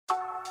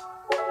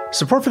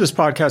Support for this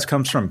podcast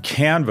comes from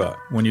Canva.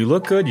 When you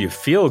look good, you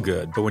feel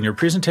good. But when your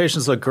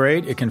presentations look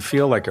great, it can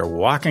feel like you're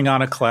walking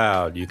on a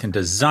cloud. You can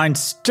design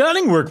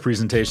stunning work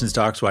presentations,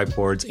 docs,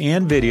 whiteboards,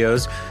 and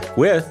videos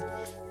with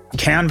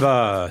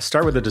Canva.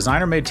 Start with a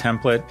designer-made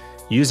template.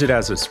 Use it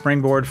as a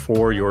springboard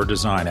for your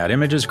design. Add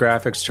images,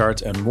 graphics,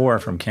 charts, and more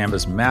from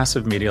Canva's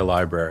massive media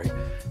library.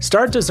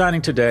 Start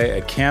designing today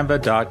at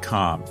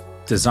canva.com.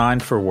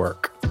 Designed for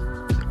work.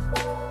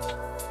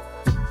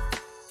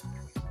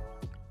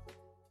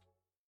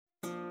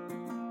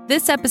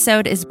 This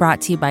episode is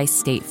brought to you by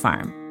State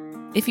Farm.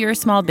 If you're a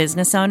small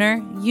business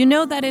owner, you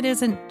know that it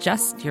isn't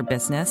just your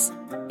business,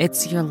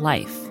 it's your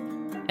life.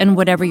 And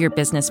whatever your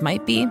business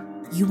might be,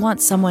 you want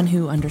someone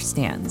who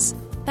understands.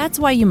 That's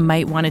why you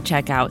might want to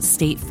check out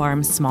State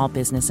Farm's small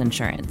business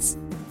insurance.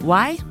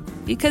 Why?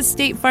 Because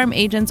State Farm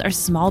agents are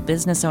small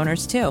business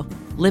owners too,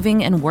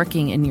 living and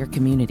working in your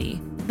community.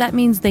 That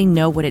means they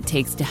know what it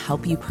takes to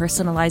help you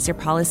personalize your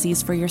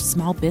policies for your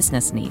small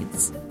business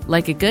needs.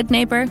 Like a good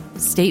neighbor,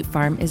 State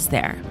Farm is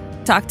there.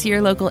 Talk to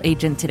your local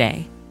agent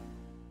today.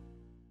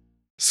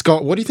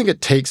 Scott, what do you think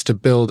it takes to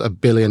build $1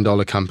 billion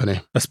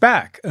company? A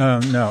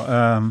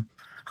SPAC?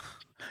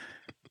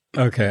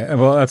 Okay,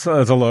 well, that's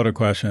a loaded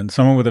question.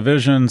 Someone with a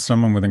vision,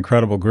 someone with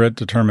incredible grit,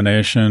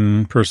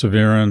 determination,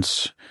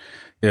 perseverance.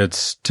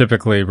 It's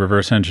typically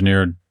reverse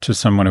engineered to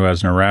someone who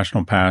has an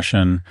irrational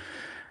passion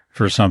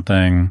for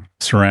something,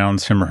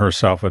 surrounds him or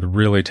herself with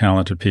really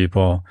talented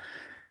people,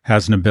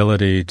 has an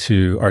ability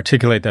to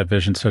articulate that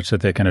vision such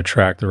that they can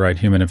attract the right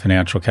human and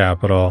financial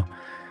capital.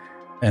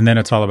 And then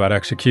it's all about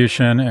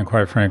execution and,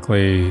 quite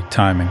frankly,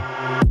 timing.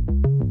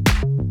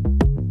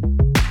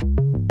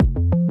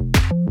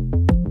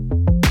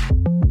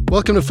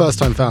 Welcome to First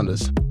Time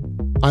Founders.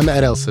 I'm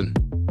Ed Elson.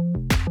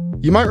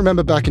 You might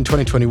remember back in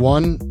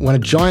 2021 when a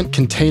giant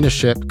container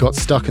ship got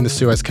stuck in the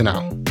Suez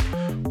Canal,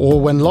 or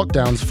when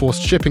lockdowns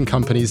forced shipping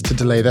companies to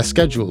delay their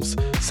schedules,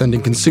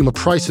 sending consumer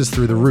prices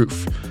through the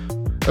roof.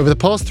 Over the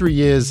past 3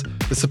 years,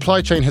 the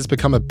supply chain has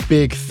become a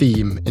big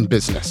theme in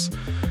business.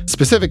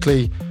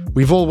 Specifically,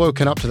 we've all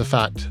woken up to the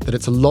fact that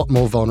it's a lot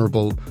more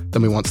vulnerable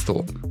than we once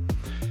thought.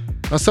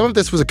 Now, some of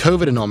this was a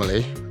COVID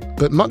anomaly,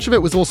 but much of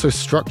it was also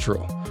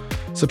structural.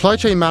 Supply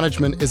chain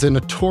management is a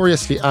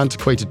notoriously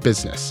antiquated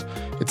business.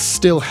 It's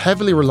still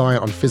heavily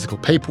reliant on physical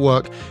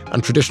paperwork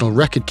and traditional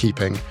record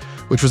keeping,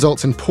 which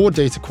results in poor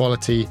data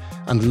quality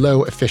and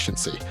low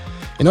efficiency.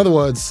 In other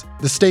words,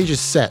 the stage is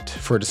set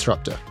for a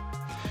disruptor.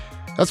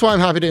 That's why I'm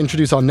happy to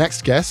introduce our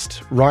next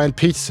guest, Ryan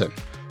Petersen,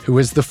 who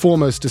is the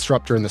foremost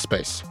disruptor in the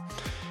space.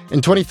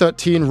 In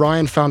 2013,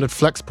 Ryan founded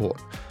Flexport,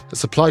 a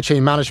supply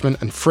chain management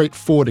and freight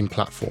forwarding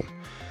platform.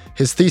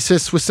 His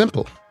thesis was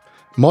simple: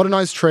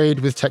 modernize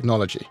trade with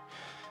technology.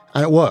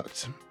 And it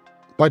worked.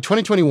 By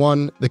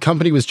 2021, the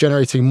company was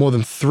generating more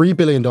than $3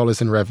 billion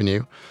in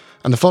revenue,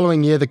 and the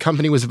following year, the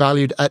company was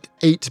valued at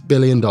 $8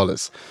 billion.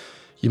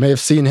 You may have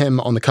seen him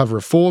on the cover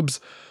of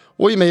Forbes,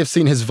 or you may have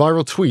seen his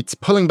viral tweets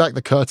pulling back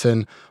the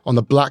curtain on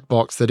the black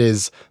box that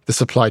is the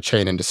supply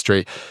chain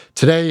industry.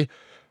 Today,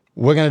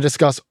 we're going to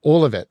discuss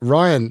all of it.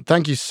 Ryan,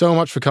 thank you so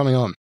much for coming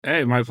on.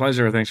 Hey, my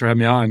pleasure. Thanks for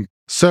having me on.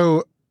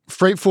 So,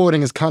 freight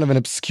forwarding is kind of an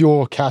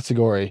obscure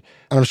category,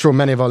 and I'm sure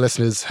many of our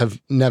listeners have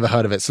never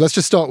heard of it. So let's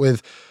just start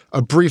with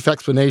a brief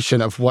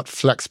explanation of what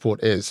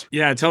Flexport is.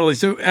 Yeah, totally.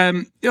 So,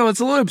 it's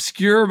a little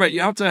obscure, but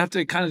you have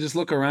to kind of just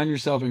look around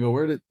yourself and go,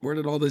 where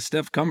did all this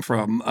stuff come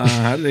from?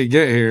 How did they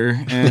get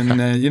here?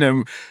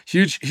 And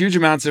huge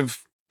amounts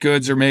of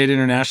goods are made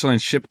internationally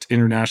and shipped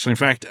internationally. In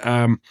fact,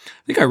 I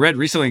think I read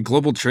recently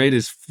global trade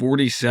is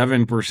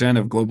 47%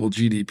 of global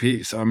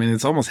GDP. So, I mean,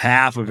 it's almost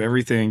half of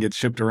everything gets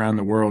shipped around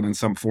the world in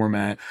some form.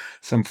 And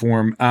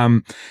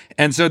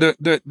so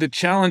the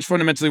challenge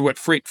fundamentally, what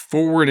freight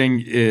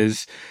forwarding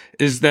is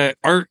the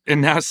art and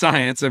now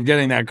science of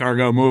getting that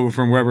cargo moved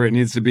from wherever it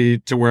needs to be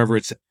to wherever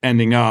it's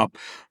ending up.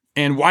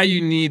 And why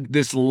you need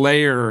this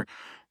layer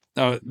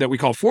that we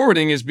call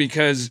forwarding is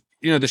because,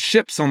 the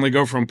ships only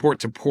go from port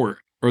to port,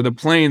 or the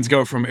planes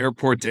go from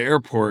airport to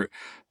airport,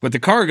 but the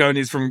cargo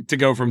needs to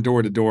go from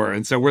door to door.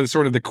 And so we're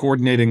sort of the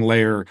coordinating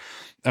layer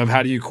of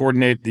how do you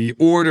coordinate the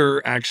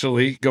order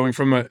actually going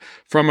from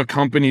a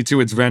company to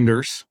its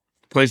vendors,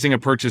 placing a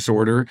purchase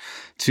order,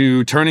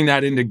 to turning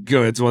that into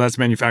goods. Well, that's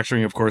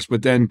manufacturing, of course.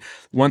 But then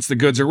once the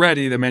goods are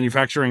ready, the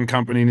manufacturing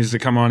company needs to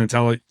come on and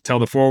tell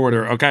the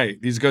forwarder, okay,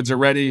 these goods are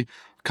ready,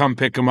 come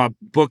pick them up,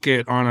 book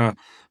it on a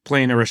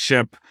plane or a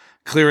ship,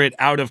 clear it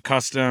out of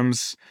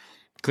customs,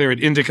 clear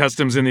it into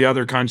customs in the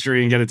other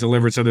country, and get it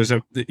delivered. So there's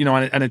on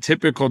a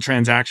typical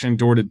transaction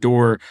door to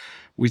door,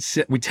 we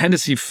tend to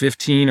see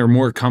 15 or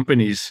more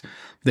companies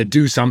that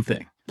do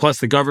something. Plus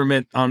the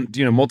government,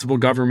 multiple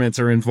governments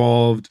are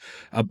involved,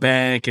 a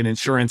bank, an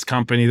insurance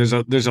company.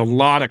 There's a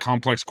lot of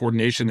complex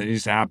coordination that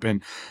needs to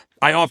happen.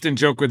 I often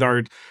joke with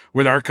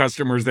our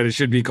customers that it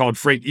should be called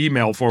freight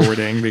email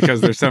forwarding because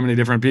there's so many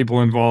different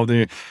people involved.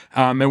 And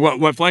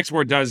what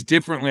Flexport does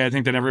differently, I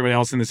think, than everybody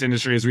else in this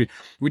industry is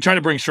we try to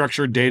bring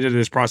structured data to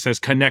this process,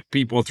 connect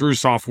people through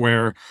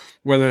software,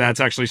 whether that's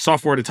actually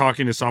software to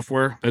talking to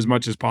software as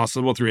much as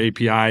possible through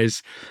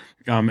APIs.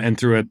 and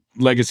through a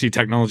legacy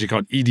technology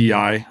called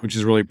EDI, which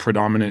is really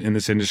predominant in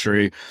this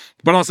industry,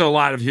 but also a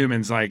lot of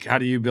humans. Like, how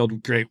do you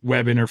build great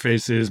web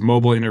interfaces,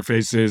 mobile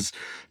interfaces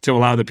to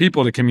allow the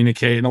people to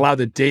communicate and allow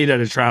the data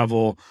to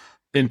travel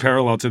in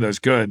parallel to those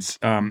goods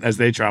as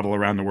they travel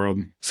around the world?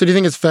 So do you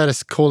think it's fair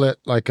to call it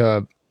like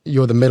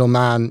you're the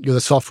middleman, you're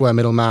the software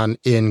middleman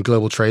in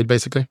global trade,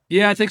 basically?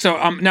 Yeah, I think so.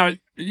 Now,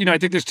 I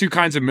think there's two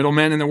kinds of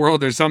middlemen in the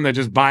world. There's some that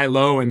just buy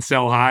low and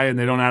sell high, and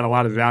they don't add a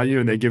lot of value,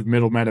 and they give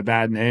middlemen a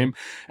bad name.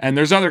 And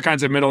there's other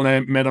kinds of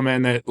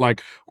middlemen that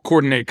like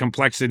coordinate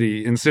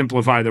complexity and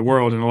simplify the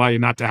world and allow you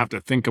not to have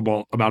to think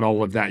about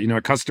all of that.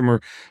 A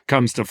customer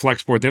comes to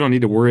Flexport, they don't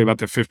need to worry about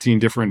the 15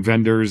 different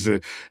vendors,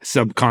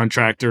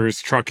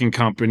 subcontractors, trucking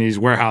companies,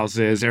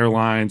 warehouses,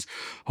 airlines.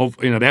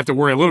 They have to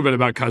worry a little bit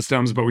about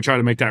customs, but we try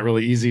to make that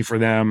really easy for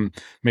them,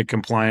 make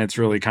compliance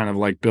really kind of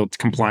like build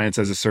compliance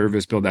as a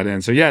service, build that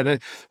in. So yeah,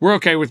 we're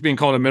okay with being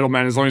called a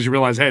middleman as long as you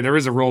realize, hey, there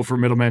is a role for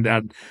middlemen to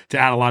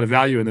add a lot of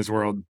value in this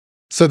world.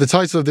 So the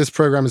title of this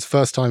program is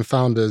First Time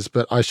Founders,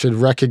 but I should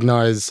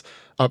recognize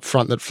up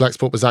front that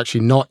Flexport was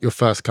actually not your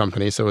first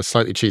company, so we're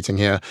slightly cheating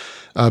here.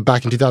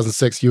 Back in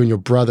 2006, you and your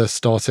brother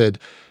started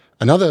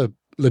another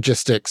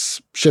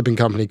logistics shipping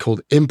company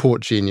called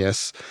Import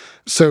Genius.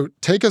 So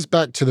take us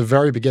back to the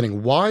very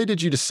beginning. Why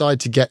did you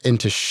decide to get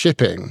into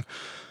shipping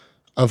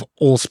of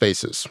all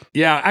spaces?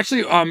 Yeah,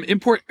 actually,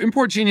 Import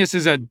Genius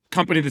is a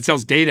company that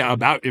sells data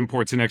about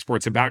imports and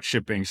exports, about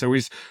shipping. So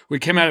we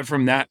came at it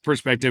from that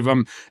perspective.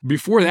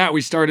 Before that,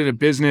 we started a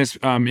business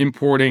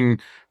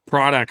importing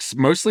products,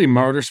 mostly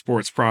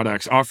motorsports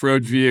products,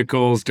 off-road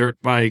vehicles, dirt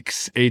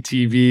bikes,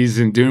 ATVs,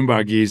 and dune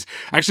buggies.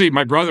 Actually,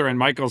 my brother and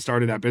Michael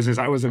started that business.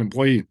 I was an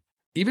employee.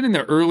 Even in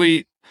the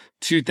early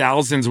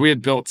 2000s, we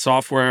had built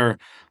software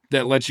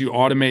that lets you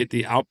automate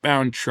the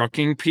outbound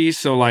trucking piece.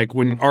 So like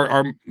when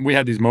we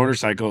had these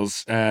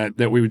motorcycles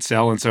that we would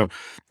sell, and so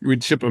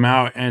we'd ship them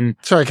out. And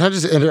sorry, can I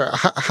just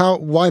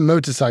interrupt? Why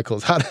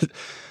motorcycles? How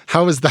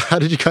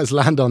did you guys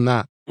land on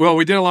that? Well,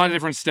 we did a lot of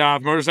different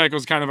stuff.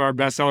 Motorcycles kind of our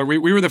bestseller.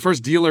 We were the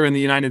first dealer in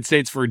the United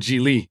States for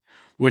Geely,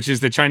 which is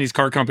the Chinese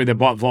car company that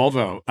bought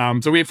Volvo.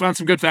 So we had found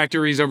some good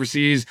factories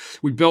overseas.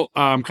 We built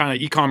kind of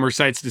e-commerce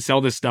sites to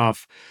sell this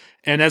stuff.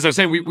 And as I was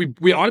saying,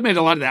 we automated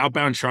a lot of the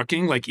outbound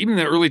trucking. Like even in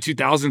the early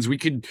 2000s, we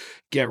could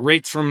get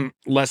rates from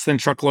less than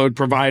truckload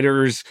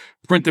providers,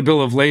 print the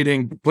bill of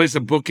lading, place a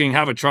booking,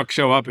 have a truck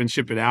show up and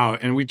ship it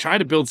out. And we tried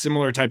to build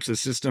similar types of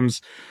systems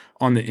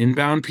on the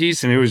inbound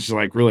piece, and it was just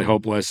like really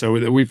hopeless. So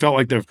we felt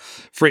like the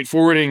freight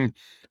forwarding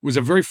was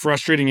a very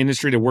frustrating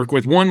industry to work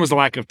with. One was the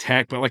lack of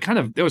tech, but like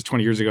that was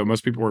 20 years ago.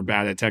 Most people were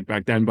bad at tech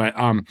back then.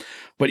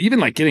 But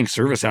even like getting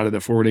service out of the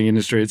forwarding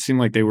industry, it seemed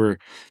like they were.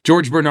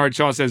 George Bernard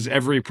Shaw says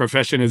every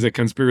profession is a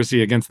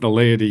conspiracy against the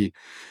laity,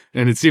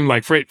 and it seemed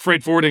like freight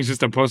forwarding is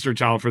just a poster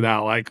child for that.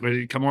 Like,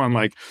 come on,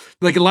 like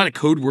a lot of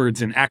code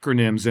words and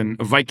acronyms and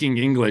Viking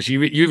English.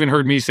 You even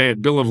heard me say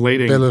it. Bill of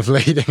lading. Bill of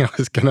lading. I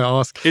was going to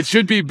ask. It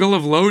should be bill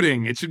of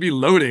loading. It should be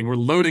loading. We're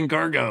loading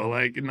cargo,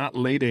 like not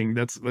lading.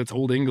 That's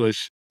old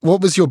English.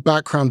 What was your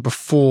background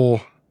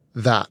before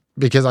that?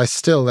 Because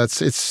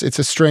it's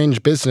a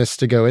strange business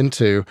to go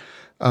into.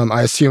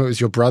 I assume it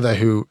was your brother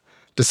who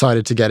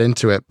decided to get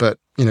into it, but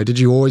did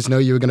you always know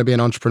you were going to be an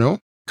entrepreneur?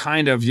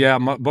 Kind of, yeah.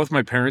 Both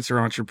my parents are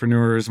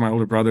entrepreneurs. My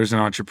older brother's an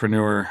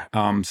entrepreneur,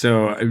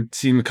 so it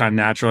seemed kind of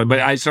natural.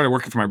 But I started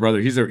working for my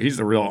brother. He's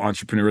the real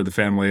entrepreneur of the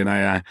family, and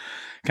I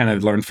kind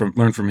of learned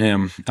from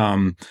him.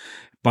 I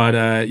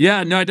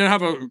don't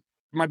have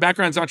my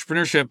background's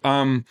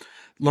entrepreneurship.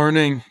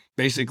 Learning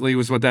basically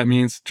was what that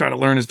means. Try to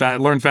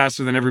learn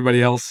faster than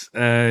everybody else.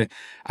 I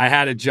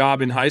had a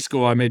job in high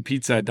school. I made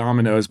pizza at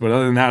Domino's, but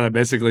other than that, I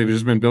basically have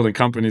just been building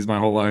companies my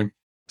whole life.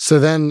 So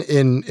then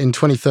in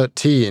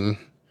 2013,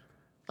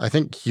 I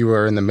think you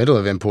were in the middle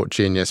of Import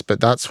Genius, but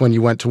that's when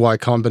you went to Y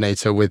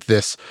Combinator with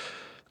this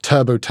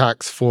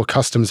TurboTax for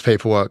customs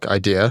paperwork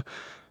idea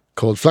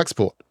called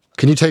Flexport.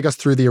 Can you take us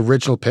through the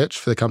original pitch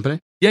for the company?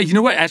 Yeah, you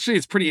know what? Actually,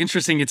 it's pretty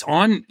interesting. It's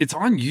on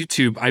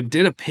YouTube. I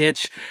did a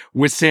pitch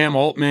with Sam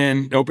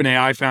Altman,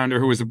 OpenAI founder,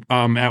 who was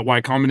at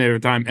Y Combinator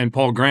at the time, and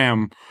Paul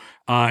Graham.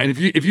 And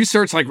if you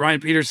search like Ryan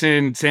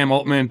Petersen, Sam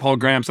Altman, Paul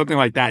Graham, something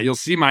like that, you'll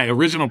see my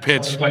original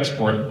pitch.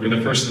 Flexport, we're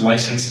the first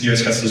licensed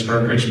U.S. customs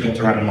brokerage built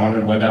around a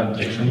modern web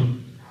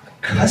application.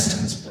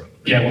 Customs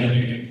brokerage? Yeah,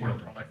 we import a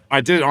product. I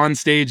did it on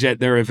stage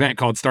at their event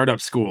called Startup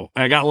School.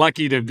 I got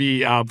lucky to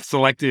be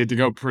selected to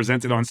go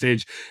present it on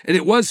stage. And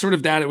it was sort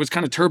of that. It was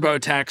kind of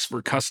TurboTax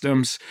for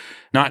customs,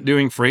 not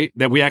doing freight.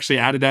 That we actually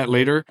added that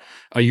later,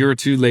 a year or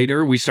two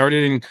later. We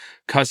started in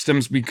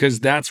customs because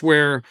that's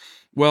where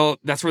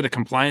the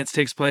compliance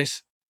takes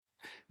place.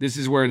 This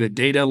is where the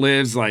data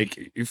lives,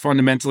 like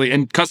fundamentally.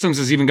 And customs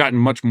has even gotten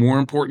much more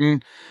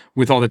important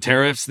with all the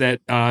tariffs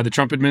that the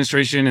Trump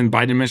administration and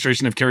Biden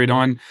administration have carried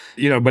on.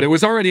 But it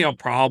was already a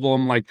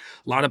problem, like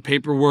a lot of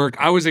paperwork.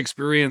 I was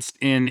experienced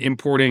in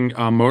importing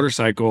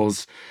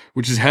motorcycles,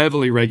 which is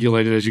heavily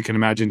regulated, as you can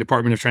imagine,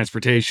 Department of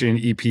Transportation,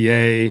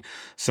 EPA,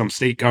 some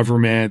state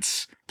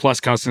governments, plus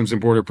Customs and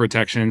Border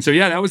Protection. So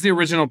yeah, that was the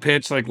original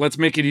pitch. Like, let's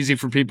make it easy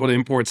for people to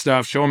import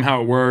stuff, show them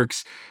how it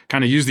works,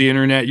 kind of use the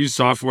internet, use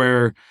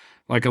software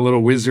like a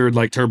little wizard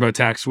like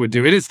TurboTax would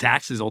do. It is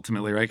taxes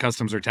ultimately, right?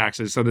 Customs are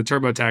taxes. So the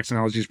TurboTax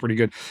analogy is pretty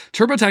good.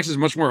 TurboTax is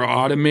much more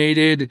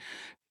automated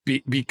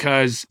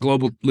because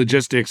global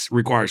logistics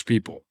requires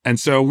people. And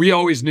so we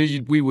always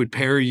knew we would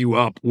pair you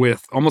up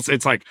with almost,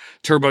 it's like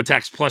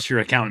TurboTax plus your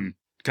accountant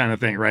kind of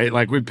thing, right?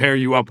 Like we'd pair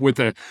you up with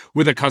a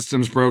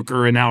customs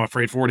broker and now a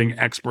freight forwarding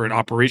expert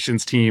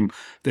operations team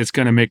that's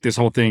going to make this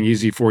whole thing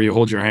easy for you,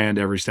 hold your hand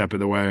every step of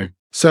the way.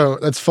 So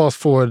let's fast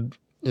forward,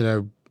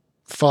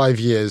 5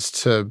 years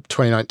to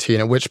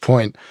 2019, at which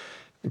point,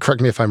 correct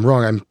me if I'm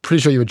wrong, I'm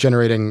pretty sure you were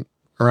generating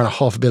around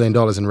 $500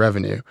 million in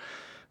revenue.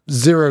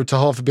 0 to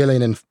 $500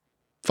 million in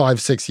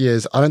 5-6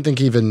 years. I don't think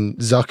even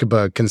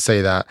Zuckerberg can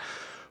say that.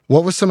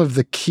 What were some of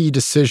the key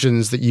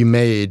decisions that you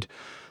made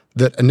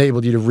that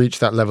enabled you to reach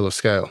that level of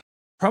scale?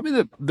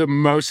 Probably the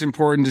most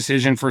important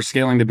decision for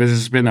scaling the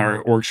business has been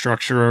our org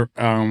structure,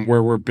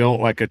 where we're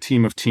built like a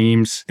team of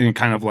teams and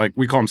kind of like,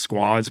 we call them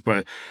squads,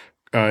 but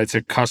it's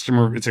a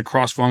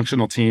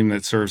cross-functional team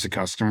that serves the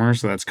customer.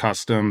 So that's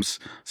customs,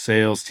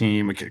 sales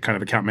team, kind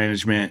of account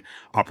management,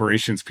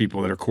 operations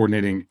people that are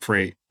coordinating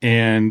freight.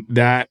 And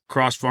that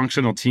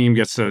cross-functional team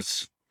gets to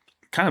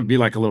kind of be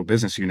like a little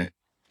business unit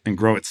and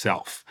grow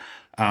itself.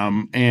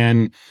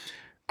 And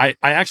I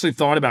actually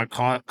thought about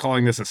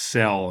calling this a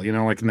cell,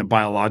 like in the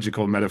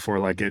biological metaphor,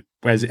 like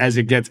as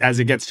it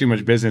gets too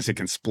much business, it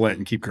can split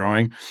and keep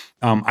growing.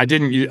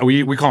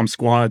 We call them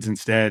squads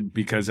instead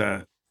because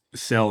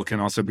cell can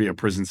also be a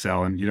prison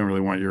cell, and you don't really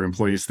want your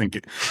employees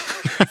thinking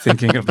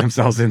of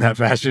themselves in that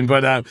fashion.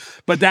 But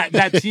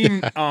that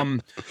team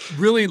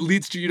really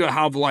leads to you to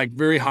have like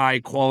very high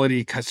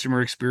quality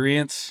customer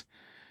experience.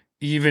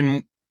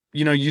 Even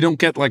you don't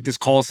get like this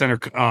call center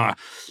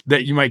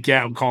that you might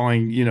get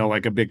calling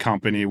like a big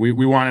company.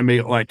 We want to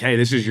make like, hey,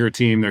 this is your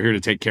team. They're here to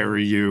take care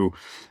of you,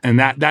 and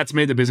that's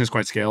made the business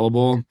quite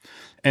scalable.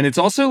 And it's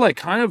also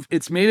like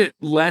it's made it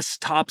less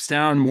tops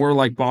down, more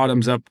like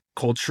bottoms up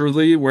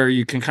culturally, where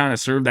you can kind of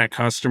serve that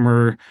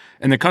customer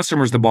and the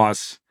customer's the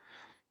boss.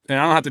 And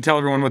I don't have to tell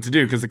everyone what to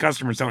do because the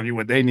customer's telling you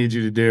what they need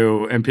you to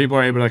do. And people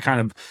are able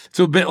to it's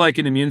a bit like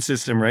an immune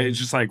system, right? It's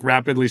just like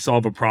rapidly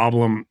solve a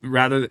problem.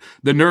 Rather,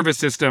 the nervous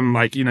system,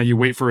 like, you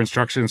wait for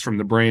instructions from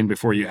the brain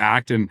before you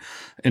act. And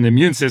in the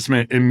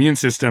immune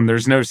system,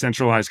 there's no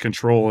centralized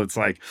control. It's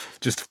like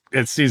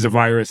it sees a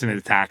virus and it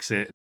attacks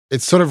it.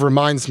 It sort of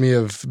reminds me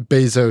of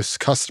Bezos'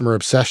 customer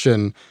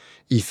obsession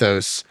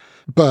ethos.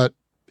 But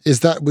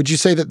would you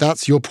say that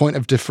that's your point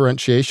of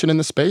differentiation in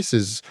the space?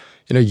 Is,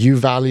 you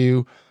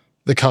value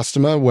the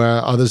customer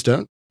where others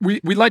don't? We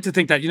like to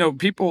think that,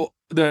 people,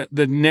 the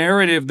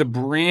narrative, the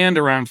brand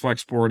around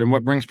Flexport and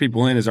what brings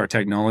people in is our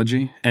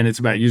technology. And it's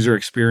about user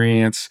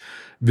experience,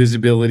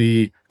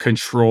 visibility,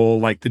 control,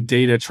 like the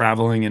data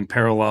traveling in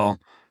parallel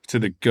to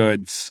the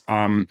goods,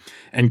 and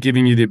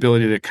giving you the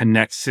ability to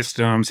connect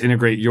systems,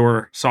 integrate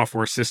your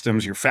software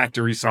systems, your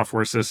factory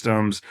software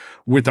systems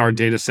with our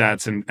data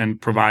sets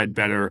and provide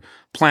better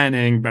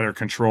planning, better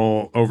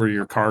control over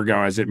your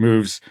cargo as it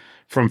moves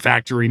from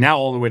factory now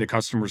all the way to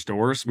customers'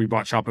 doors. We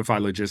bought Shopify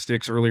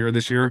Logistics earlier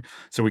this year,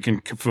 so we can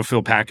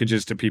fulfill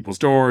packages to people's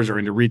doors or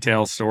into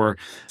retail store.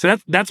 So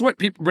that's what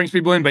brings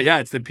people in. But yeah,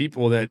 it's the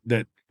people that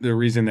the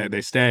reason that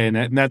they stay,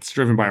 and that's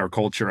driven by our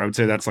culture. I would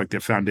say that's like the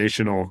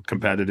foundational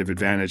competitive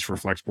advantage for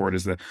Flexport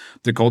is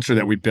the culture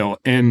that we built.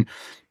 And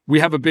we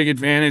have a big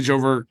advantage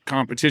over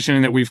competition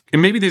in that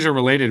and maybe these are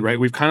related, right?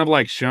 We've kind of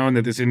like shown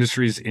that this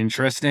industry is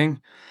interesting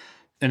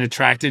and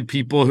attracted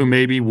people who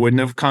maybe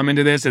wouldn't have come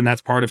into this. And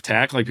that's part of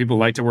tech. Like people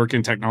like to work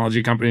in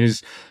technology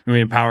companies, and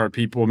we empower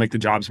people, make the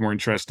jobs more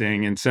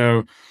interesting. And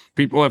so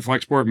people at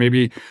Flexport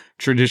maybe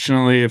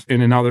traditionally, if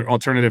in another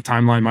alternative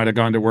timeline, might have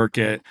gone to work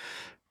at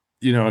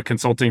a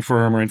consulting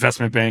firm or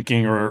investment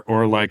banking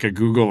or like a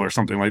Google or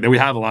something like that. We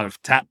have a lot of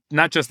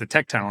not just the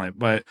tech talent,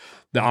 but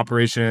the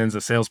operations,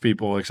 the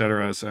salespeople, et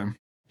cetera. So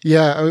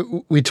yeah,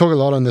 we talk a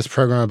lot on this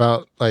program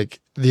about like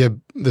the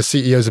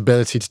CEO's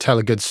ability to tell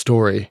a good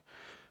story.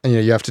 And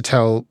you have to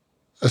tell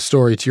a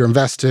story to your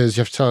investors,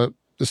 you have to tell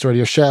the story to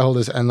your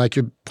shareholders, and like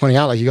you're pointing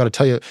out, like you got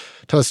to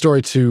tell a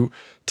story to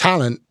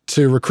talent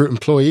to recruit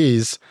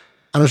employees.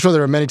 And I'm sure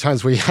there are many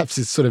times where you have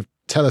to sort of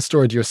tell a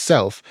story to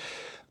yourself.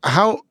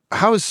 How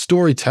has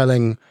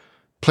storytelling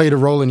played a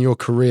role in your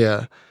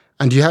career?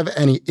 And do you have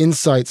any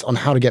insights on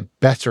how to get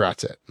better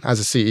at it as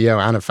a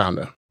CEO and a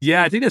founder?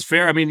 Yeah, I think that's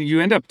fair. I mean,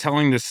 you end up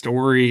telling the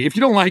story. If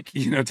you don't like,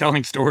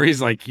 telling stories,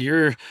 like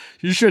you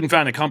shouldn't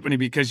found a company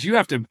because you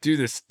have to do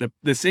this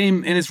the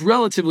same, and it's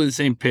relatively the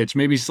same pitch,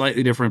 maybe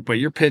slightly different, but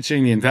you're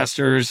pitching the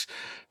investors,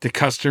 the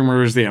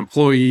customers, the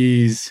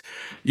employees.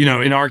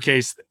 In our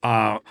case,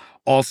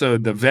 also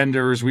the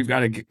vendors. We've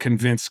got to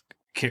convince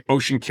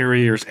ocean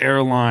carriers,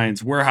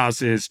 airlines,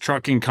 warehouses,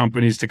 trucking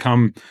companies to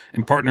come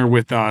and partner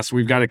with us.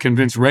 We've got to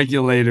convince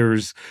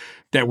regulators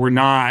that we're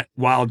not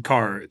wild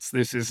cards.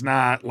 This is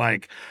not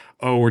like,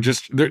 oh, we're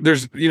just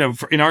there's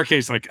in our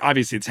case, like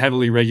obviously it's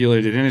heavily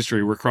regulated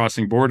industry. We're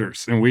crossing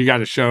borders, and we got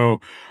to show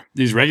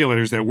these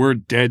regulators that we're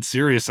dead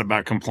serious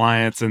about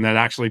compliance, and that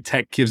actually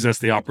tech gives us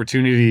the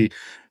opportunity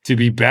to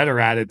be better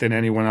at it than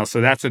anyone else. So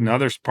that's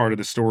another part of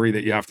the story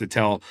that you have to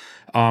tell,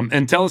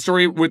 and tell a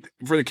story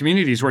for the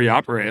communities where you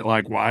operate.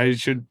 Like why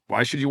should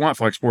you want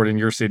Flexport in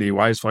your city?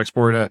 Why is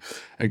Flexport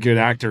a good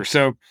actor?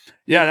 So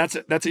yeah,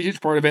 that's a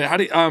huge part of it. How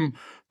do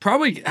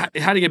probably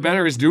how to get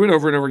better is do it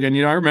over and over again.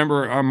 I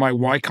remember my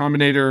Y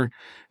Combinator,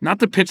 not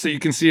the pitch that you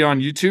can see on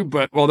YouTube,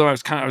 but although I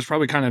was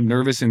probably kind of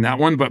nervous in that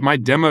one, but my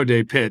demo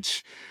day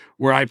pitch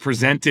where I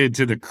presented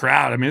to the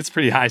crowd. I mean, it's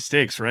pretty high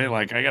stakes, right?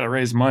 Like I got to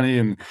raise money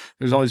and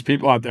there's all these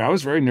people out there. I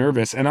was very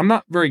nervous, and I'm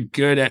not very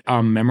good at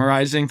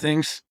memorizing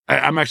things.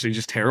 I'm actually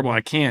just terrible.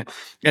 I can't.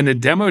 And the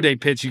demo day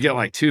pitch, you get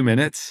like 2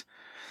 minutes.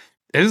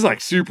 It is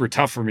like super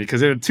tough for me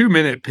because in a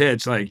 2-minute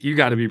pitch, like you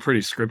got to be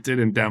pretty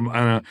scripted and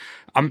demo.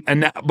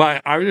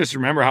 But I just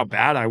remember how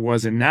bad I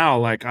was, and now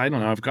like I don't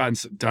know, I've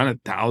done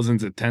it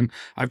thousands of 10.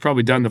 I've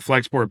probably done the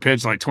Flexport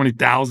pitch like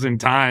 20,000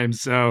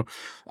 times. So,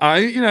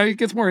 it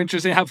gets more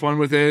interesting. Have fun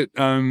with it.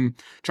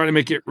 Try to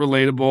make it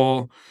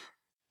relatable.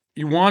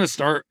 You want to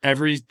start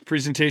every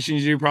presentation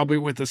you do probably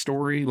with a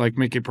story, like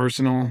make it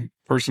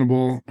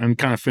personable, and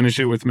kind of finish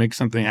it with make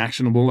something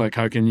actionable. Like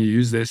how can you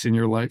use this in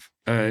your life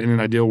in an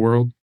ideal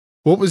world?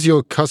 What was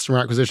your customer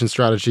acquisition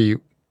strategy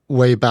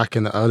way back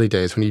in the early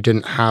days when you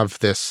didn't have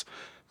this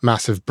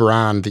massive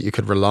brand that you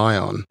could rely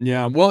on?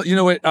 Yeah, well, you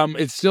know what?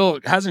 It still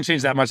hasn't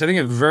changed that much. I think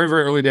in the very,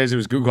 very early days, it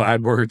was Google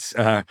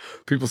AdWords,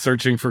 people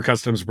searching for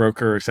customs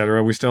broker, et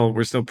cetera. We're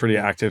still pretty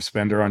active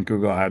spender on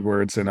Google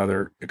AdWords and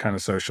other kind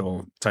of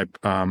social type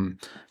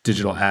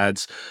digital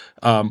ads.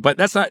 But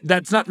that's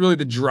not really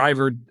the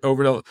driver.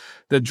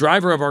 The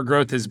driver of our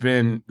growth has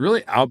been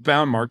really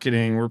outbound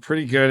marketing. We're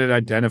pretty good at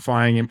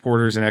identifying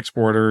importers and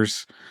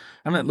exporters.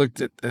 I haven't looked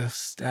at the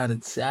stat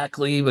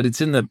exactly, but it's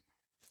in the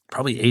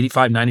probably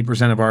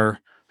 85-90% of our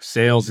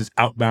sales is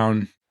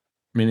outbound,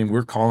 meaning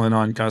we're calling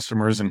on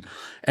customers, and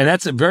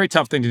that's a very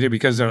tough thing to do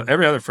because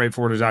every other freight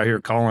forwarder's out here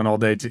calling all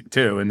day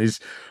too, and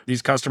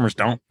these customers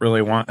don't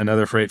really want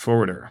another freight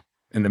forwarder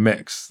in the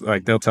mix.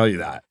 Like they'll tell you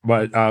that,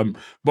 but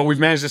we've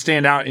managed to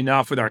stand out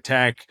enough with our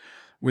tech,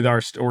 with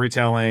our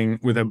storytelling,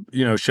 with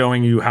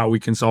showing you how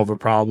we can solve a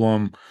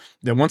problem,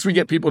 that once we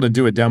get people to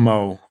do a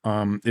demo,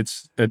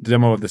 it's a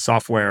demo of the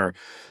software.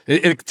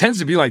 It tends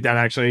to be like that,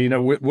 actually.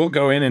 We'll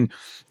go in and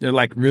they're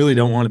like, really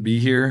don't want to be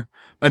here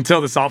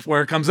until the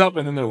software comes up.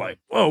 And then they're like,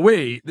 whoa,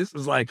 wait, this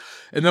is like,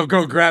 and they'll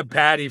go grab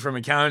Patty from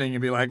accounting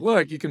and be like,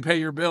 look, you can pay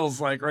your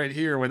bills like right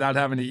here without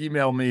having to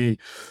email me.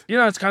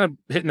 It's kind of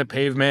hitting the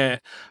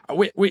pavement.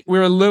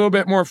 We're a little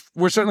bit more,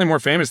 we're certainly more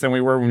famous than we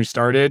were when we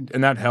started.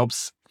 And that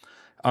helps.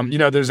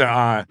 There's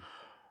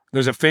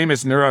a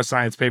famous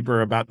neuroscience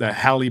paper about the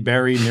Halle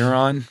Berry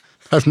neuron.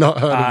 I've not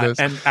heard of this.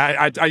 And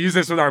I use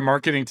this with our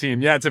marketing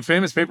team. Yeah, it's a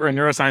famous paper in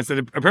neuroscience that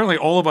apparently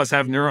all of us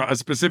have a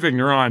specific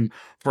neuron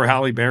for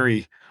Halle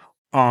Berry.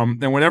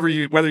 And whether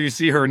you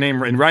see her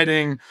name in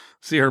writing,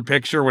 see her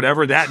picture,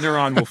 whatever, that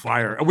neuron will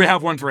fire. We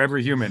have one for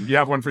every human. You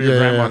have one for your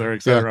grandmother,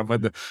 et cetera. Yeah.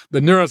 But the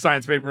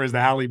neuroscience paper is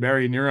the Halle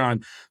Berry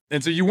neuron.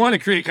 And so you want to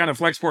create kind of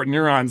Flexport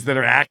neurons that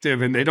are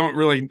active and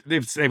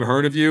they've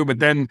heard of you. But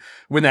then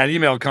when that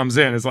email comes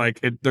in, it's like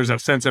there's a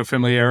sense of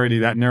familiarity.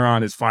 That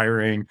neuron is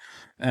firing.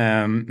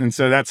 And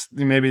so that's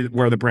maybe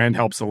where the brand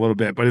helps a little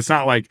bit. But it's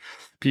not like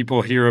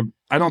people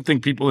I don't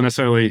think people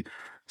necessarily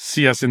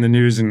see us in the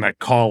news and like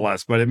call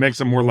us, but it makes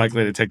them more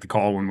likely to take the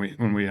call when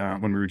we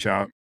reach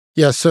out.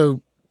 Yeah.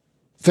 So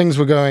things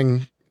were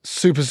going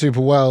super,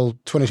 super well,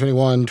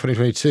 2021,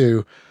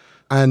 2022.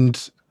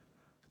 And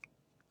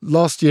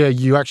last year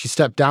you actually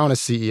stepped down as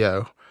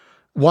CEO.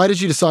 Why did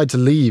you decide to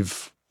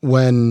leave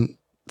when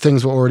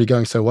things were already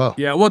going so well?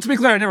 Yeah. Well, to be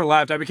clear, I never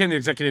left. I became the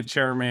executive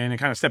chairman and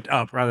kind of stepped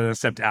up rather than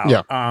stepped out.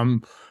 Yeah.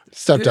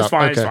 Stepped up.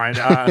 Fine, okay.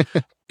 It's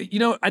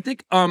fine. I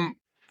think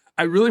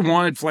I really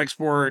wanted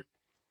Flexport.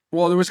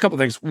 Well, there was a couple of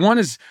things. One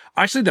is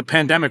actually the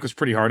pandemic was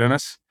pretty hard on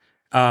us.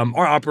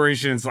 Our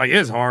operations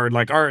is hard.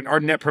 Like our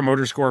net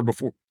promoter score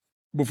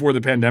before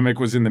the pandemic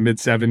was in the mid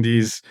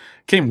 70s,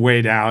 came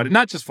way down. And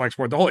not just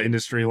Flexport, the whole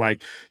industry.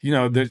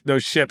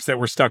 Those ships that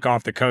were stuck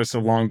off the coast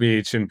of Long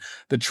Beach, and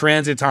the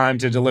transit time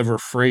to deliver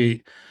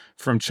freight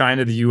from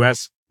China to the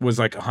U.S. was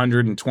like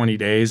 120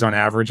 days on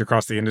average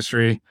across the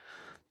industry.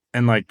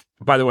 And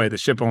by the way, the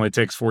ship only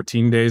takes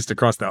 14 days to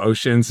cross the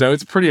ocean. So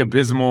it's pretty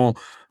abysmal.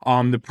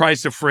 The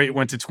price of freight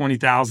went to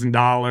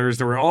 $20,000.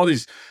 There were all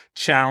these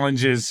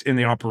challenges in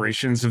the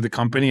operations of the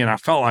company. And I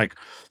felt like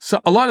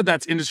a lot of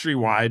that's industry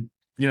wide.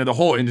 the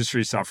whole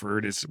industry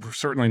suffered. We're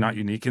certainly not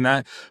unique in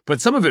that.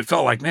 But some of it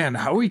felt like, man,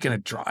 how are we going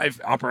to drive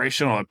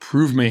operational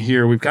improvement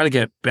here? We've got to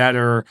get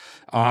better.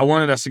 I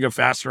wanted us to go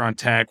faster on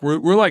tech.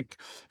 We're like,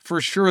 for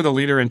sure, the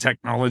leader in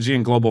technology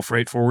and global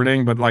freight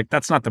forwarding, but like,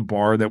 that's not the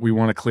bar that we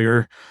want to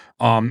clear.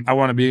 I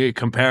want to be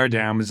compared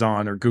to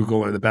Amazon or Google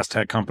or the best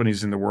tech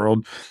companies in the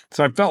world.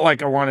 So I felt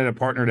like I wanted a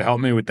partner to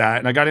help me with that.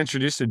 And I got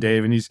introduced to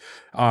Dave, and he's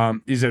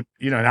an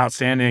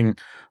outstanding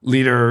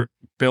leader,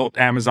 built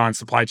Amazon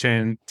supply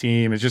chain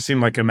team. It just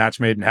seemed like a match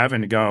made in heaven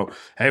to go,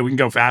 hey, we can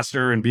go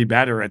faster and be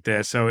better at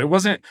this. So it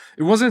wasn't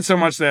so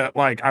much that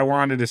like I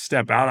wanted to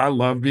step out. I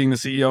love being the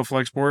CEO of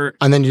Flexport.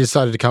 And then you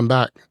decided to come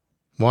back.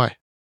 Why?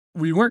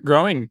 We weren't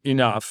growing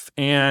enough,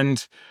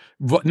 and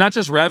not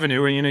just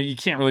revenue. And you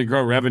can't really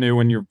grow revenue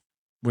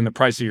when the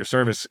price of your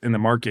service in the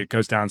market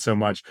goes down so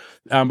much.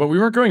 But we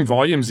weren't growing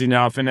volumes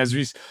enough. And as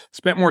we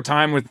spent more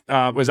time with,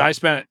 I was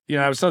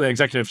still the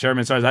executive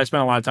chairman. So as I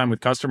spent a lot of time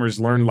with customers,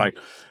 learned like,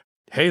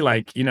 hey,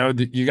 like,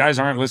 you guys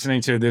aren't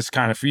listening to this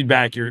kind of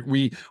feedback.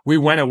 We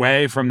went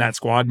away from that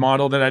squad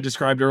model that I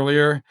described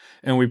earlier,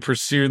 and we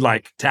pursued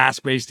like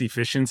task-based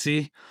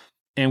efficiency.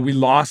 And we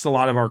lost a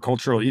lot of our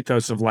cultural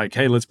ethos of like,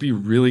 hey, let's be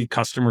really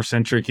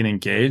customer-centric and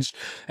engaged.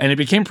 And it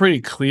became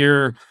pretty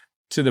clear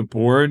to the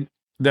board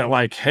that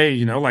like, hey,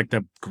 like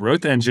the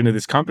growth engine of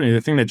this company, the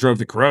thing that drove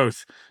the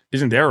growth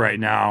isn't there right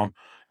now.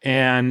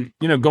 And,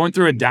 going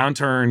through a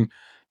downturn,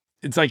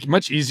 it's like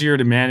much easier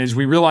to manage.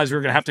 We realized we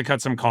were going to have to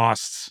cut some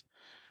costs.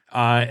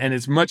 And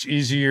it's much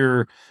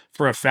easier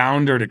for a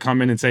founder to come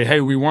in and say,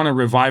 hey, we want to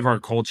revive our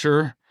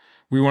culture.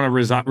 We want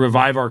to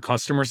revive our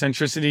customer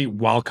centricity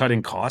while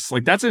cutting costs.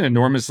 Like that's an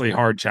enormously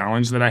hard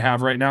challenge that I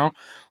have right now,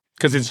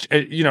 because it's,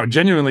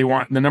 genuinely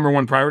the number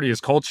one priority is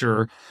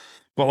culture.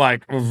 But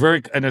like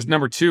and as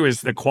number two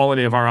is the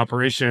quality of our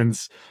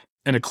operations,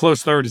 and a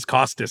close third is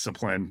cost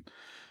discipline.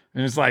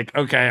 And it's like,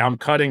 okay, I'm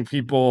cutting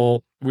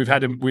people. We've had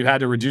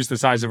to reduce the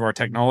size of our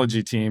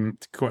technology team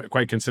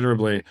quite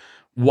considerably,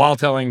 while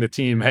telling the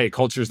team, hey,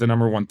 culture is the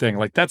number one thing.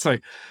 Like that's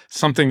like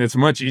something that's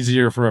much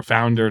easier for a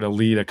founder to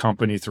lead a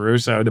company through.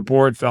 So the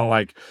board felt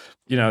like,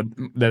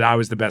 that I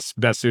was the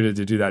best suited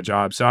to do that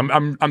job. So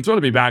I'm thrilled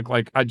to be back.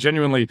 Like I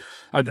genuinely,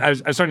 I was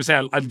starting to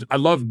say, I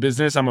love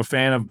business. I'm a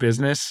fan of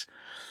business.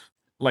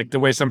 Like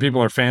the way some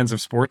people are fans of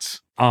sports.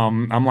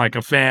 I'm like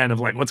a fan of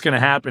like what's going to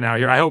happen out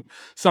here. I hope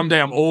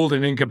someday I'm old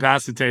and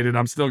incapacitated,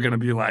 I'm still going to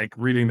be like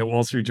reading the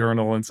Wall Street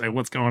Journal and say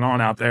what's going on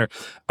out there.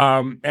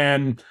 I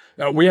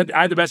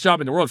had the best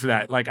job in the world for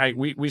that. Like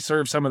we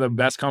serve some of the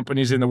best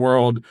companies in the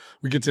world.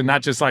 We get to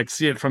not just like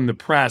see it from the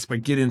press,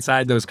 but get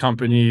inside those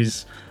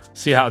companies,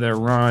 see how they're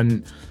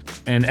run,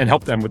 and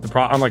help them with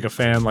I'm like a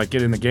fan, like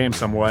get in the game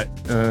somewhat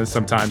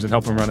sometimes and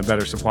help them run a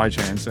better supply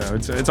chain. So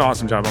it's an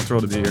awesome job. I'm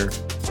thrilled to be here.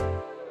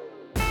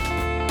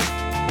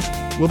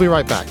 We'll be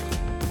right back.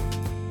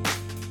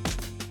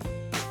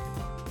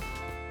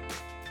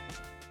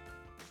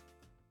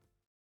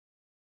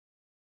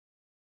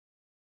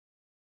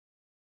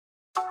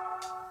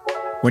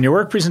 When your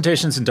work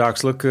presentations and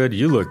docs look good,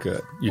 you look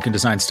good. You can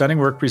design stunning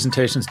work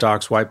presentations,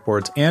 docs,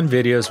 whiteboards, and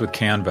videos with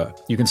Canva.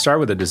 You can start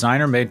with a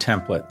designer-made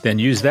template, then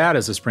use that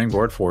as a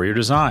springboard for your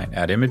design.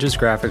 Add images,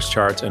 graphics,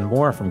 charts, and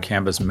more from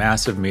Canva's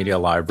massive media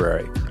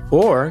library.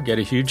 Or get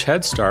a huge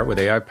head start with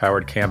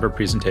AI-powered Canva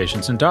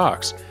presentations and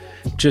docs.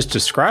 Just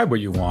describe what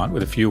you want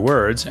with a few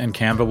words, and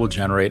Canva will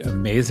generate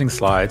amazing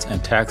slides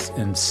and text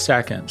in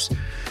seconds.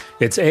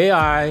 It's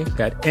AI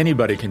that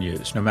anybody can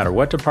use, no matter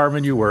what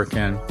department you work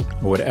in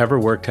or whatever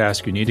work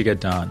task you need to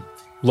get done.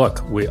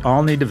 Look, we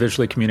all need to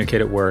visually communicate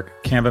at work.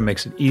 Canva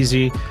makes it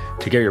easy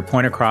to get your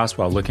point across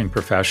while looking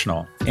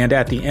professional. And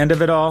at the end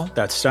of it all,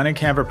 that stunning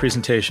Canva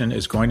presentation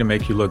is going to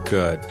make you look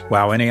good,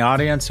 wow any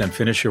audience, and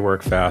finish your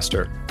work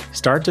faster.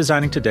 Start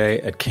designing today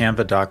at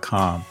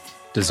canva.com.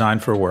 Design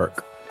for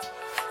work.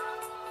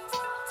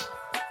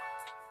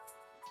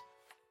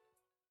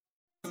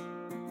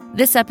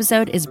 This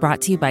episode is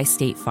brought to you by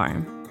State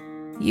Farm.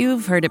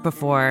 You've heard it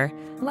before.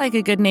 Like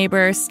a good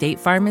neighbor, State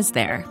Farm is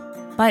there.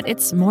 But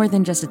it's more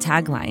than just a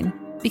tagline,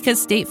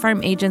 because State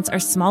Farm agents are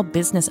small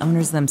business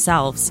owners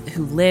themselves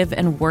who live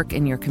and work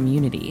in your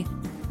community.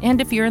 And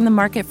if you're in the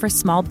market for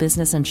small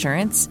business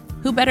insurance,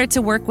 who better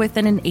to work with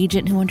than an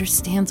agent who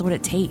understands what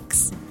it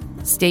takes?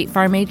 State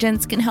Farm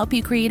agents can help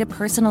you create a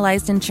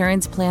personalized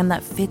insurance plan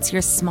that fits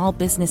your small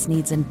business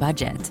needs and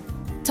budget.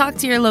 Talk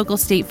to your local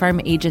State Farm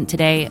agent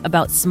today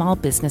about small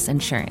business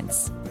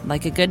insurance.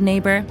 Like a good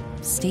neighbor,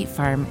 State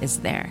Farm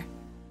is there.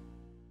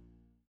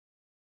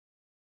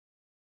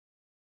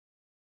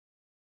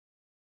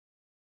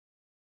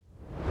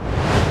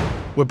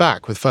 We're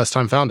back with First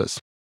Time Founders.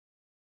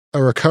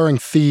 A recurring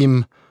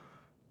theme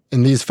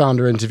in these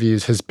founder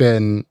interviews has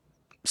been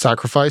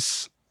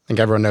sacrifice. I think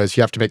everyone knows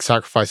you have to make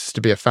sacrifices to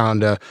be a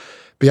founder,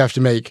 but you have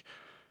to make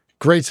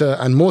greater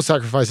and more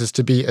sacrifices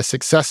to be a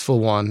successful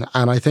one.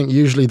 And I think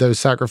usually those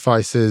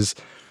sacrifices,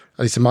 at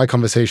least in my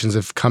conversations,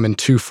 have come in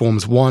two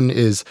forms. One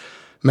is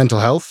mental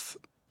health,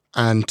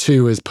 and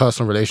two is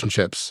personal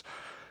relationships.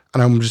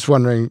 And I'm just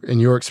wondering,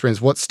 in your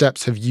experience, what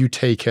steps have you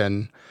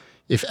taken,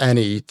 if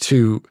any,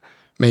 to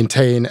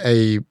maintain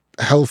a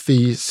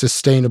healthy,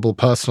 sustainable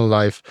personal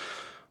life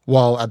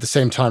while at the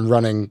same time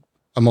running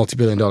a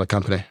multi-billion-dollar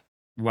company?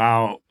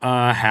 Wow,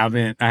 I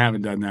haven't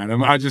done that.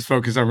 I just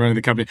focus on running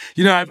the company.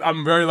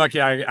 I'm very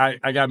lucky.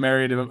 I got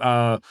married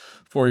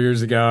 4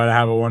 years ago, and I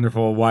have a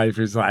wonderful wife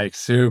who's like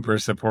super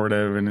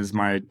supportive and is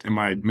my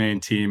main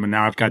team. And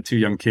now I've got 2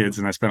 young kids,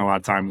 and I spend a lot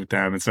of time with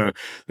them. And so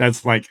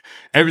that's like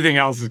everything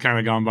else has kind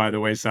of gone by the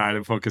wayside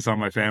and focus on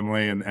my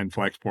family and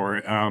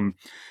Flexport.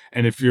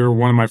 And if you're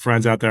one of my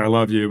friends out there, I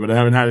love you, but I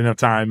haven't had enough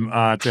time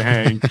to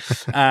hang.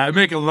 I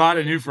make a lot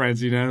of new friends.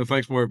 The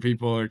Flexport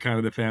people are kind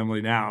of the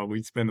family now.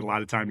 We spend a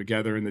lot of time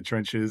together in the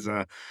trenches,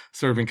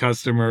 serving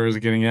customers,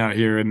 getting out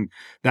here, and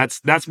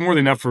that's more than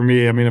enough for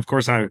me. I mean, of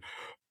course, I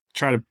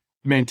try to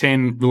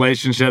maintain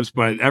relationships,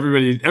 but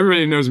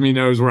everybody knows me,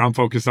 knows where I'm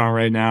focused on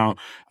right now.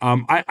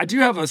 I do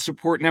have a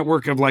support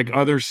network of like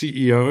other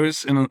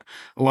CEOs and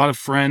a lot of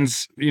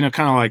friends, kind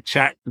of like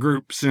chat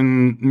groups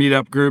and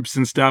meetup groups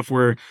and stuff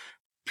where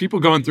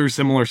people going through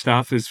similar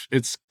stuff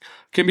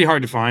can be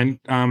hard to find.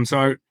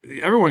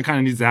 Everyone kind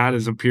of needs that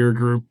as a peer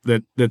group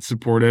that's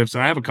supportive. So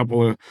I have a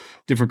couple of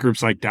different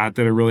groups like that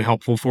are really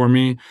helpful for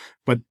me,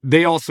 but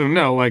they also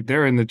know like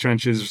they're in the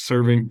trenches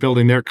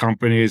building their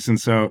companies.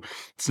 And so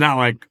it's not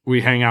like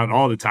we hang out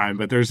all the time,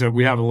 but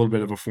we have a little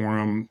bit of a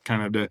forum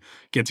kind of to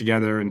get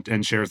together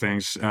and share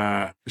things,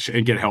 and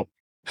get help.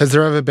 Has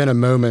there ever been a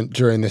moment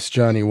during this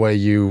journey where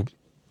you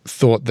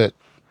thought that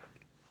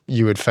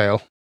you would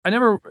fail? I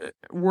never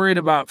worried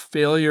about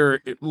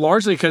failure,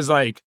 largely because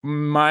like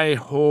my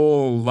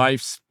whole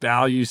life's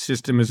value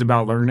system is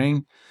about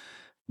learning.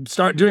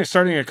 I didn't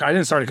start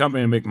a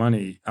company to make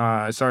money.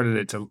 I started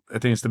it I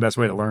think it's the best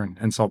way to learn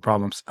and solve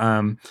problems.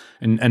 And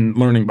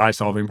learning by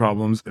solving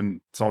problems and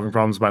solving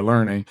problems by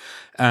learning.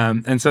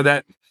 And so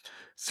that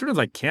sort of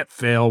like can't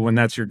fail when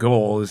that's your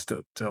goal, is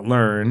to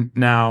learn.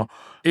 Now,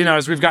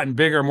 as we've gotten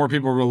bigger, more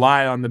people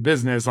rely on the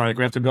business. Like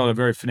we have to build a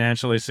very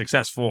financially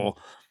successful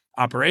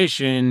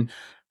operation,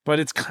 but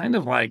it's kind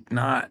of like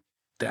not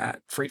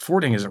that. Freight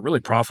forwarding is a really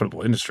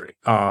profitable industry.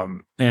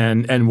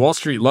 And Wall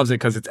Street loves it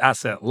because it's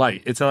asset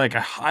light. It's like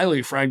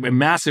a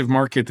massive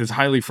market that's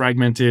highly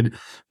fragmented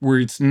where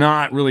it's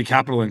not really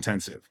capital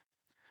intensive.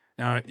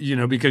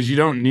 Because you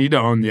don't need to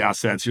own the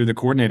assets, you're the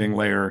coordinating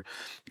layer.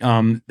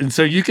 And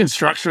so you can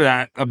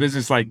structure a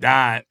business like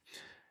that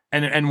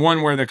and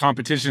one where the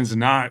competition's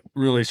not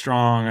really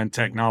strong on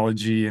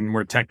technology and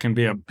where tech can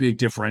be a big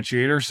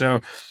differentiator.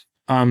 So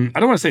I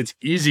don't want to say it's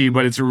easy,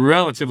 but it's a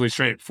relatively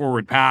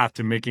straightforward path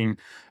to making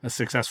a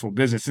successful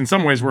business. In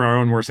some ways, we're our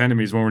own worst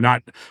enemies when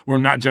we're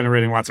not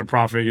generating lots of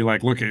profit. You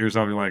like look at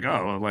yourself, you're like,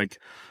 oh, like,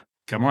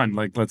 come on,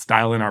 like let's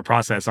dial in our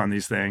process on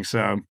these things.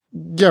 So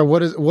yeah, what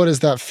does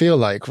that feel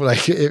like?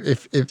 Like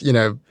if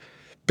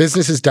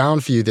business is down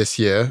for you this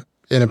year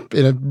in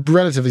a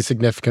relatively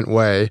significant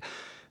way,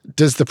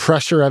 does the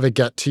pressure ever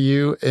get to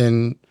you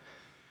in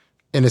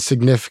a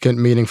significant,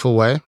 meaningful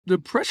way? The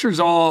pressure's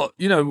all,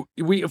 we want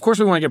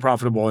to get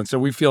profitable. And so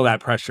we feel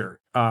that pressure.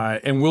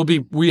 And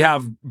we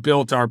have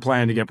built our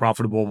plan to get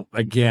profitable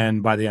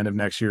again by the end of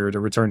next year, to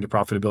return to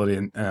profitability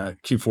in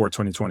Q4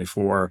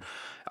 2024,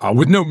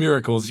 with no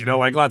miracles,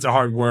 like lots of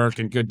hard work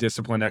and good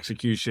disciplined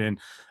execution.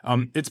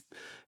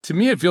 To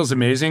me, it feels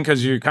amazing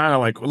because you're kind of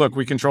like, look,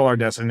 we control our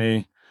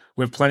destiny.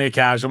 We have plenty of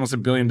cash, almost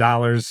 $1 billion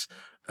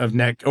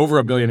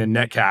over $1 billion in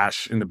net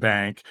cash in the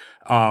bank.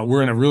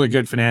 We're in a really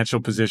good financial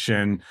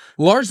position,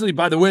 largely,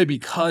 by the way,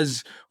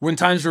 because when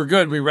times were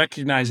good, we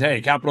recognize,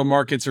 hey, capital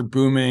markets are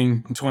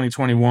booming in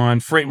 2021.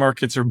 Freight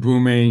markets are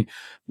booming.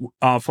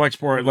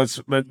 Flexport, let's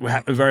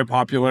a very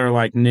popular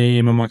like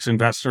name amongst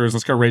investors.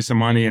 Let's go raise some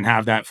money and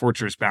have that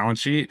fortress balance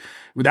sheet.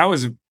 That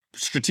was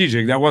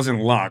strategic. That wasn't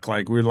luck.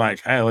 Like we're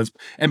like, hey,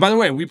 and by the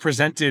way, we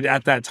presented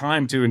at that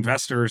time to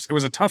investors. It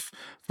was a tough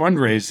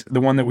fundraise, the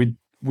one that we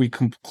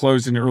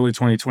closed in early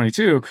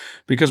 2022,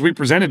 because we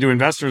presented to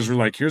investors. We're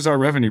like, here's our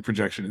revenue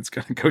projection. It's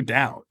going to go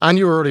down. And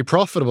you were already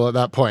profitable at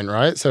that point,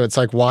 right? So it's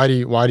like, why do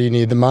you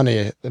need the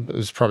money? It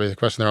was probably the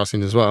question they're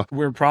asking as well.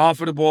 We're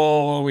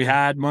profitable. We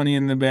had money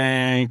in the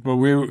bank, but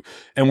we're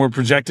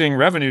projecting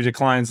revenue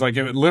declines. Like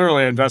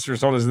literally,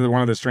 investors told us that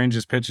one of the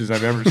strangest pitches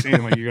I've ever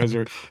seen. Like you guys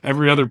are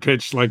every other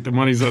pitch, like the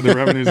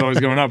revenue is always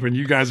going up, and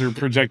you guys are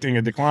projecting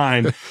a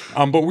decline.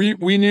 But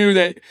we knew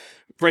that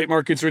freight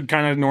markets would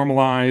kind of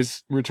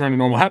normalize, return to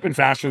normal, happen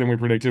faster than we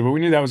predicted, but we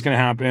knew that was going to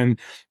happen.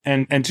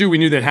 And two, we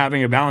knew that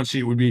having a balance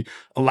sheet would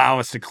allow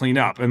us to clean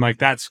up. And like,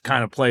 that's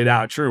kind of played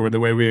out true with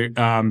the way we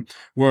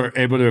were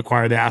able to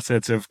acquire the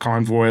assets of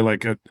Convoy,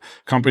 like a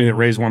company that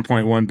raised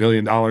 $1.1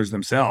 billion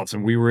themselves.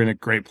 And we were in a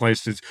great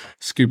place to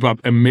scoop up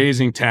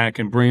amazing tech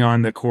and bring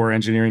on the core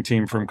engineering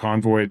team from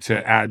Convoy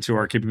to add to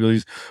our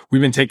capabilities.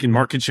 We've been taking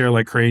market share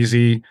like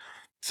crazy.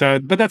 So,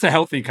 but that's a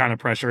healthy kind of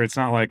pressure. It's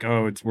not like,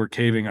 we're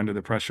caving under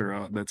the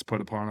pressure that's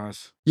put upon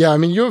us. Yeah, I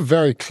mean, you're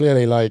very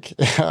clearly like,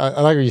 I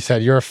like what you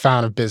said, you're a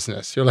fan of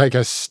business. You're like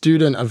a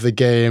student of the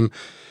game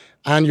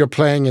and you're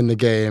playing in the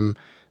game.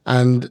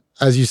 And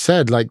as you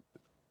said, like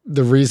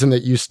the reason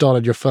that you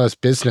started your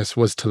first business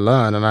was to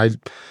learn. And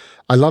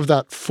I love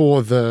that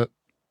for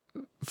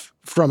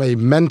from a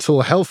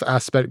mental health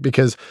aspect,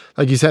 because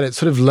like you said, it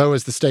sort of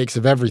lowers the stakes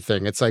of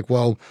everything. It's like,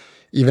 well,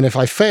 even if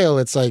I fail,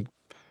 it's like,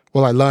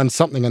 well, I learned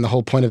something, and the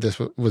whole point of this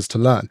was to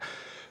learn.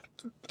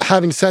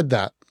 Having said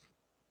that,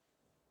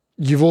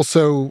 you've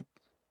also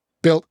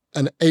built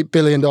an $8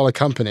 billion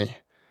company.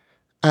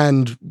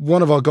 And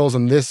one of our goals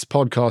on this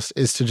podcast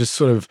is to just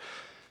sort of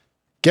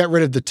get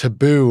rid of the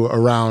taboo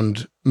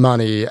around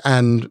money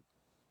and,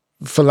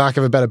 for lack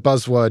of a better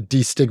buzzword,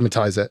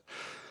 destigmatize it.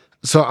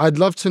 So I'd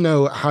love to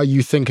know how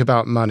you think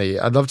about money.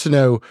 I'd love to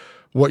know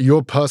what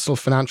your personal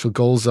financial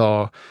goals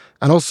are,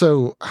 and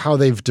also how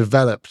they've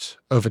developed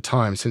over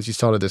time since you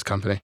started this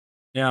company.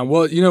 Yeah,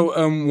 well,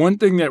 one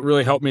thing that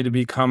really helped me to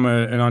become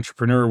an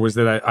entrepreneur was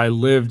that I've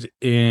lived,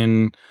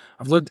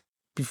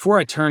 before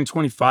I turned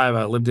 25,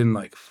 I lived in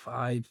like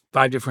five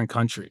different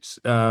countries,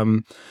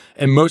 and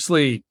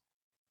mostly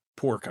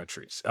poor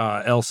countries,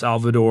 El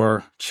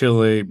Salvador,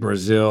 Chile,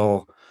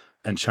 Brazil,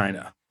 and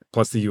China,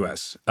 plus the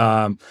US.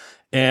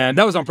 And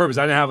that was on purpose.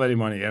 I didn't have any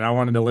money, and I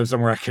wanted to live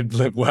somewhere I could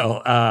live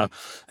well.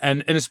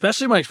 And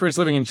especially my experience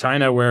living in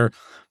China, where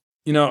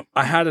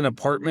I had an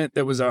apartment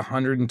that was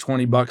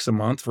 $120 a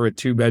month for a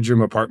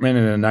 2-bedroom apartment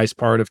in a nice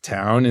part of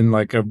town in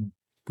like a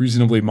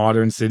reasonably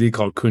modern city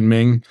called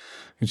Kunming,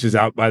 which is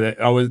out by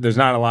there's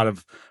not a lot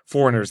of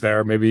foreigners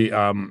there. Maybe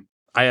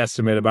I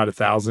estimate about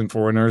 1,000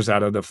 foreigners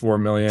out of the 4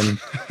 million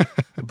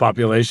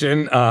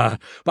population. But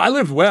I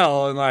lived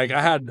well, and like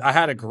I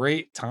had a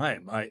great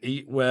time. I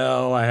ate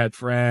well. I had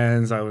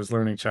friends. I was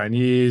learning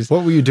Chinese.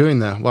 What were you doing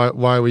there?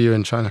 Why were you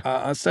in China?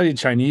 I studied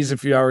Chinese a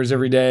few hours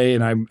every day,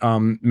 and I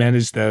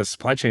managed the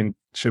supply chain,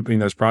 shipping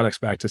those products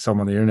back to sell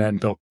them on the internet, and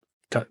built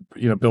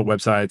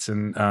websites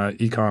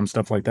and e-com,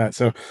 stuff like that.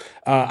 So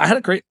I had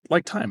a great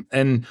time.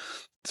 And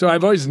so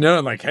I've always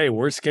known, like, hey,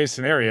 worst case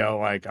scenario,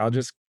 like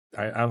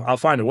I'll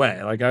find a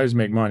way. Like, I always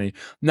make money.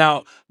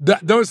 Now,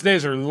 those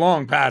days are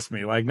long past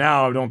me. Like,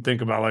 now I don't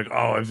think about like,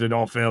 oh, if it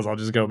all fails, I'll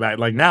just go back.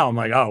 Like, now I'm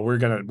like, oh, we're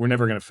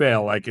never gonna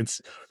fail. Like,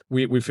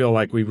 we feel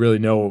like we really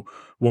know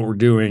what we're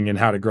doing and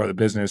how to grow the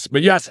business.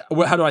 But yes,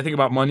 how do I think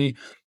about money?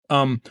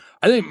 I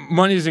think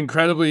money is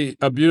incredibly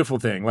a beautiful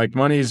thing. Like,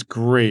 money is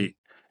great.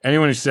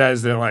 Anyone who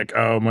says that like,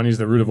 oh, money's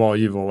the root of all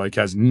evil, like,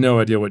 has no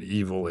idea what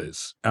evil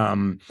is.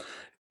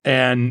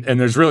 And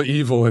there's real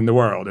evil in the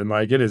world, and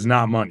like, it is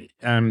not money.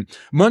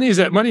 Money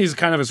is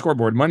kind of a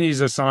scoreboard. Money is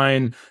a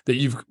sign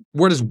that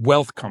where does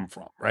wealth come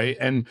from, right?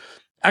 And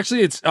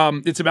actually, it's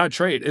about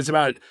trade. It's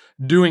about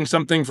doing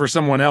something for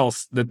someone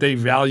else that they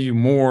value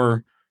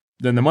more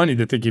than the money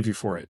that they give you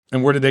for it.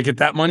 And where did they get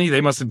that money? They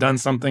must have done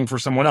something for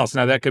someone else.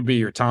 Now, that could be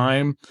your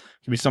time.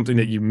 It could be something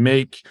that you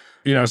make,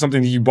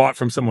 something that you bought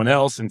from someone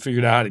else and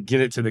figured out how to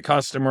get it to the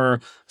customer,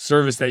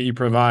 service that you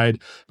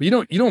provide. But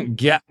you don't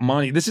get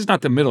money. This is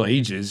not the Middle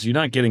Ages. You're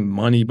not getting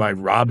money by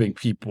robbing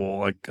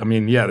people. Like, I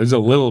mean, yeah, there's a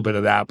little bit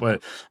of that,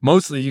 but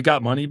mostly you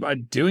got money by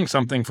doing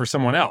something for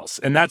someone else.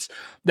 And that's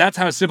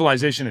how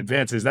civilization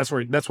advances. That's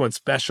what's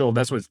special.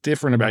 That's what's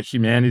different about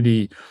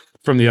humanity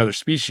from the other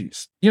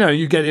species.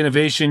 You get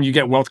innovation, you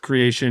get wealth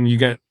creation, you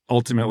get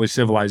ultimately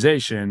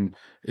civilization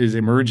is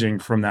emerging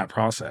from that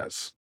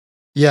process.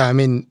 Yeah, I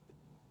mean,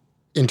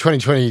 in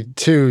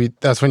 2022,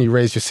 that's when you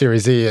raised your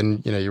Series E,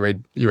 and you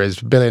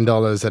raised $1 billion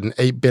at an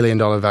 $8 billion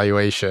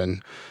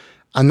valuation.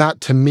 And that,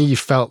 to me,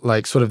 felt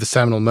like sort of the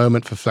seminal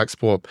moment for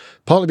Flexport,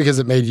 partly because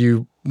it made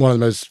you one of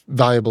the most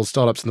valuable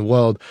startups in the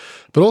world,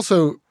 but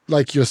also,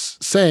 like you're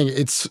saying,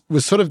 it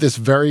was sort of this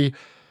very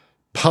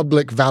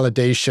public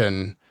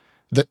validation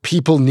that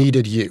people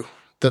needed you,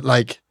 that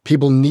like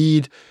people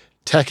need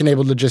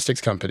tech-enabled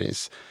logistics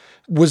companies.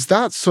 Was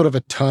that sort of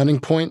a turning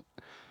point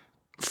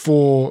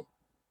for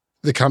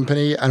the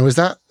company? And was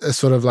that a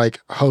sort of like,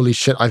 holy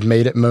shit, I've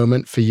made it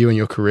moment for you in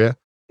your career?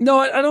 No,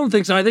 I don't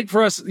think so. I think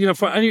for us,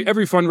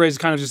 every fundraise is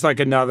kind of just like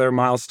another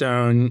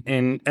milestone,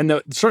 and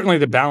certainly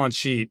the balance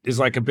sheet is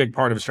like a big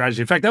part of a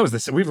strategy. In fact, that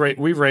was we've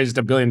raised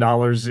 $1 billion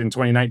in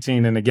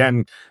 2019, and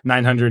again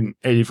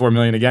 $984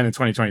 million again in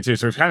 2022.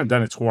 So we've kind of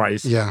done it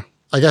twice. Yeah.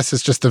 I guess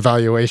it's just the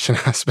valuation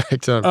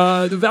aspect of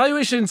the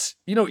valuations.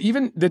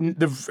 Even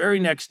the very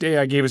next day,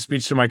 I gave a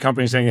speech to my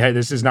company saying, "Hey,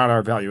 this is not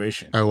our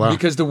valuation." Oh, wow.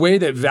 Because the way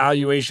that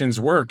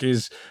valuations work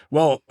is,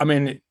 well, I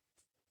mean,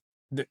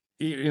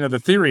 the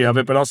theory of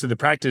it, but also the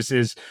practice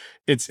is,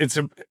 it's a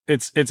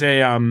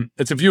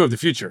view of the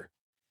future.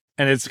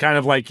 And it's kind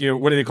of like,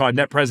 what do they call it?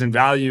 Net present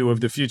value of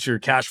the future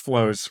cash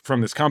flows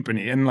from this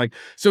company. And like,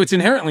 so it's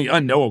inherently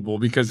unknowable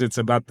because it's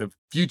about the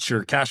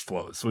future cash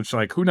flows, which,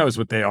 like, who knows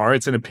what they are?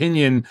 It's an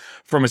opinion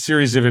from a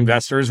series of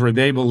investors where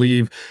they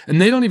believe,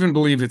 and they don't even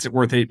believe it's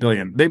worth 8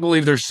 billion. They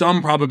believe there's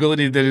some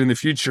probability that in the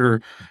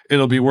future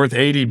it'll be worth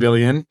 80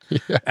 billion,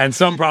 yeah, and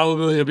some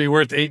probability it'll be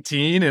worth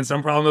 18, and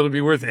some probability it'll be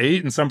worth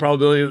 8, and some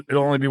probability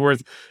it'll only be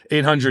worth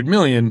 800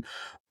 million.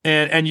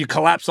 And you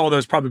collapse all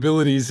those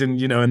probabilities, and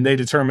and they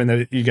determine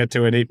that you get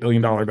to an $8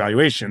 billion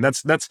valuation.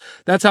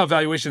 That's how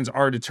valuations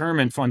are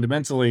determined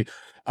fundamentally.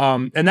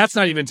 And that's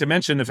not even to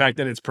mention the fact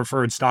that it's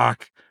preferred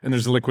stock and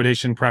there's a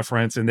liquidation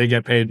preference and they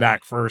get paid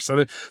back first.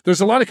 So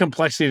there's a lot of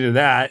complexity to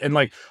that. And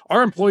like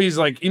our employees,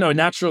 like,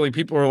 naturally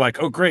people are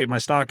like, oh, great, my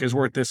stock is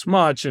worth this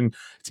much. And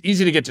it's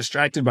easy to get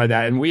distracted by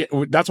that.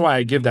 And that's why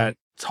I give that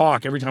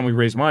talk every time we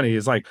raise money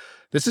is like,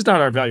 this is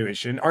not our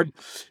valuation.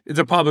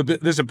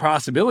 There's a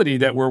possibility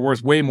that we're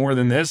worth way more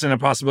than this and a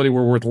possibility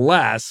we're worth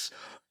less.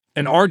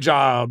 And our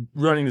job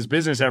running this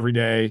business every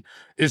day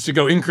is to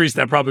go increase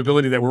that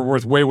probability that we're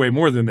worth way, way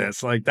more than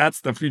this. Like that's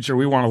the future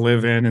we want to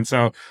live in. And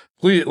so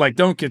please, like,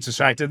 don't get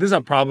distracted. This is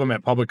a problem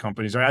at public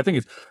companies, right? I think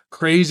it's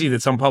crazy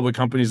that some public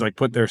companies like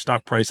put their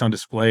stock price on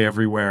display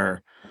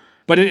everywhere.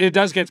 But it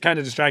does get kind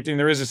of distracting.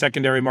 There is a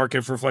secondary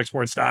market for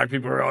Flexport stock.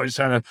 People are always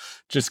trying to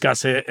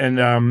discuss it.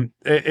 And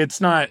it's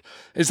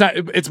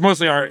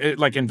mostly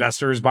like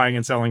investors buying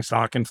and selling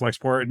stock in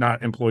Flexport,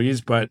 not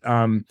employees. But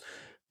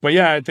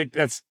yeah, I think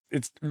it's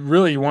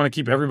really, you want to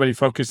keep everybody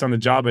focused on the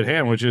job at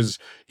hand, which is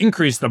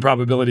increase the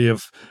probability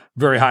of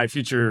very high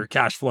future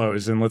cash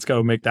flows. And let's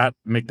go make that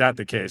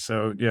the case.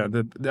 So yeah,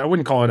 I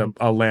wouldn't call it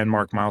a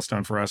landmark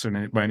milestone for us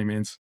by any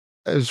means.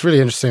 It was really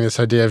interesting, this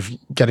idea of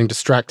getting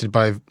distracted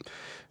by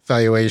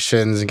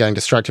valuations and getting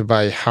distracted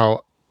by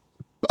how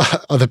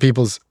other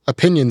people's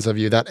opinions of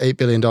you. That $8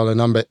 billion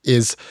number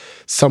is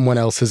someone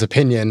else's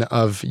opinion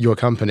of your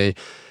company.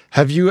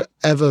 Have you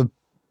ever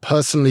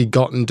personally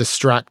gotten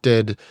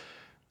distracted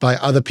by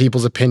other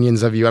people's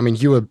opinions of you? I mean,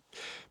 you were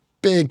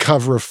big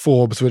cover of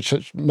Forbes, which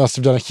must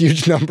have done a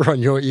huge number on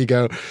your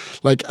ego.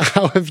 Like,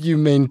 how have you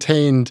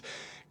maintained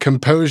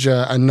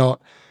composure and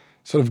not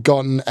sort of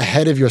gotten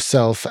ahead of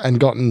yourself and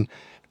gotten,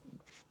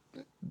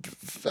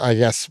 I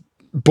guess,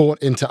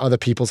 bought into other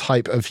people's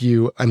hype of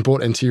you and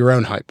bought into your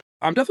own hype?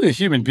 I'm definitely a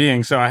human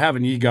being, so I have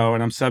an ego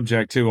and I'm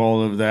subject to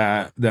all of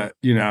that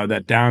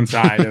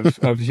downside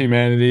of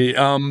humanity.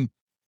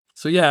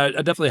 So yeah, I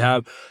definitely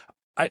have.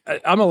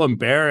 I'm a little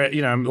embarrassed,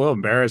 I'm a little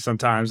embarrassed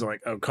sometimes,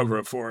 like, oh, cover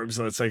of Forbes.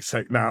 So it's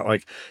like not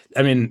like,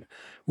 I mean,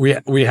 we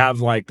have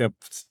like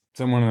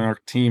someone on our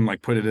team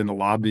like put it in the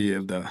lobby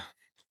of the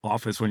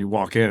office when you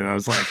walk in, and I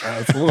was like, oh,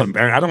 it's a little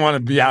embarrassing. I don't want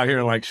to be out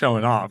here like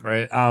showing off,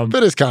 right?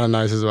 But it's kind of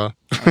nice as well.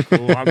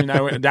 Cool. I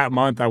mean, that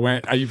month I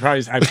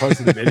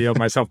posted a video of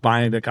myself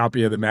buying a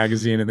copy of the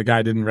magazine, and the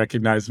guy didn't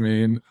recognize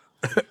me, and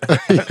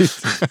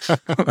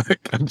like,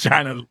 I'm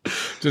trying to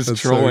just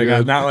That's trolling.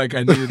 So not like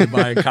I needed to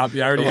buy a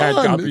copy. I already had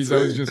copies. I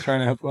was just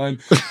trying to have fun.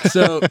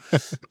 So,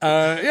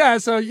 yeah.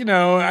 So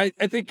I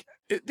think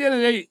at the end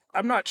of the day,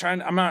 I'm not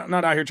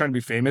out here trying to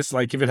be famous.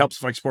 Like, if it helps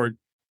Flexport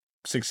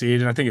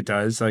succeed, and I think it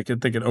does. Like, I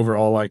think it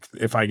overall, like,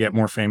 if I get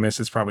more famous,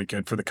 it's probably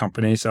good for the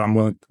company. So I'm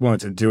willing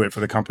to do it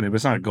for the company, but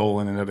it's not a goal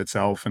in and of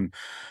itself. And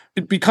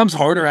it becomes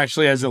harder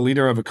actually as a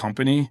leader of a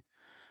company.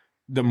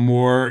 The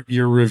more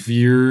you're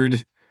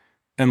revered,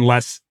 and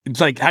less,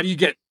 it's like, how do you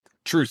get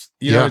truth?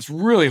 It's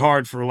really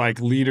hard for like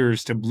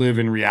leaders to live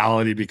in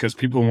reality because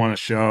people want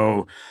to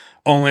show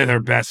only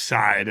their best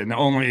side and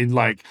only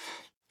like,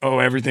 oh,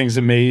 everything's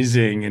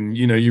amazing. And,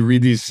 you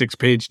read these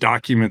 6-page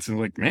documents and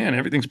like, man,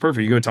 everything's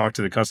perfect. You go talk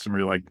to the customer,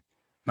 you're like,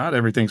 not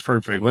everything's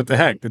perfect. What the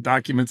heck? The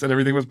document said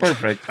everything was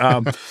perfect.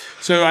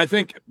 So I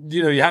think,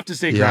 you have to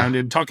stay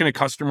grounded. Talking to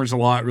customers a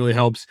lot really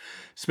helps.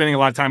 Spending a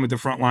lot of time with the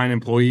frontline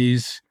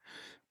employees.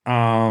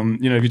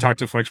 If you talk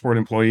to Flexport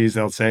employees,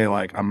 they'll say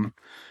like, I'm a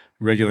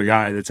regular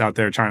guy that's out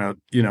there trying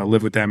to,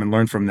 live with them and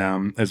learn from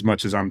them as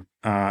much as I'm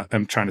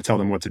trying to tell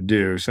them what to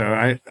do. So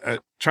I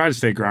try to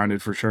stay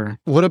grounded for sure.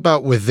 What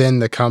about within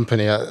the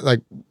company? Like,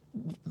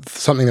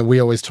 something that we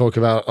always talk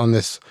about on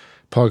this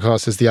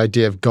podcast is the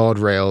idea of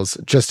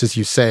guardrails. Just as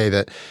you say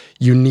that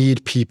you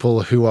need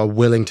people who are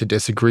willing to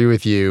disagree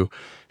with you,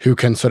 who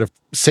can sort of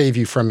save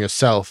you from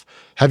yourself.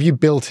 Have you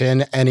built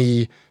in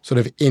any sort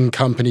of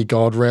in-company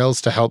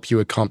guardrails to help you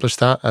accomplish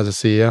that as a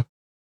CEO?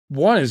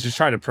 One is just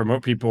try to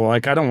promote people.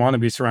 Like, I don't want to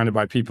be surrounded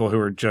by people who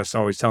are just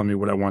always telling me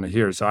what I want to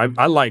hear. So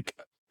I like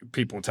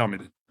people tell me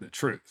the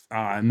truth.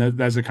 And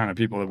that's the kind of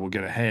people that will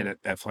get ahead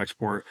at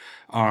Flexport.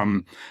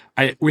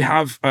 We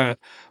have a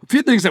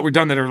few things that we've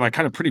done that are like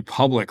kind of pretty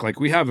public. Like,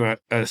 we have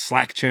a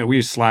Slack channel. We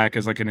use Slack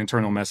as like an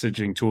internal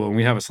messaging tool. And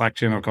we have a Slack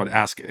channel called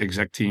Ask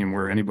Exec Team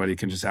where anybody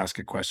can just ask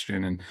a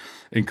question and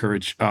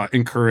encourage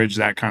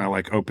that kind of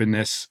like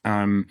openness.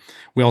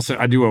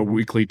 I do a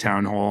weekly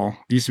town hall.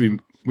 It used to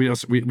be,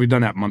 we've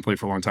done that monthly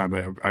for a long time,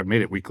 but I've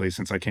made it weekly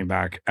since I came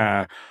back,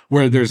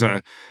 where there's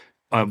a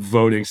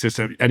voting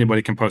system.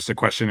 Anybody can post a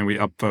question and we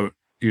upvote,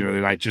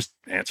 and I just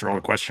answer all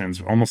the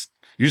questions.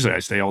 Usually I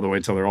stay all the way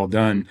until they're all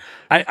done.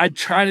 I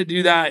try to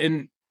do that.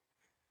 And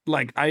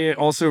like, I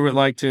also would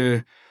like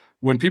to,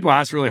 when people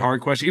ask really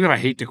hard questions, even if I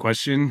hate the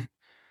question,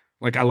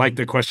 like, I like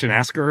the question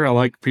asker. I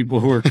like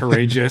people who are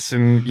courageous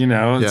and,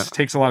 it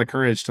takes a lot of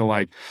courage to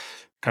like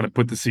kind of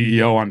put the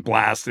CEO on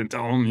blast and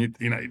tell them, you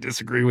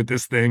disagree with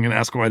this thing and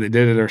ask why they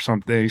did it or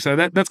something. So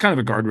that's kind of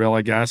a guardrail,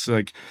 I guess.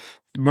 Like,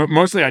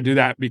 mostly I do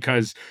that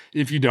because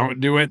if you don't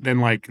do it, then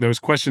like those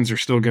questions are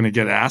still going to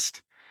get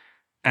asked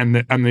and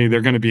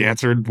they're going to be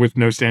answered with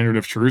no standard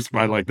of truth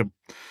by like the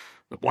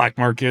black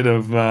market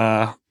of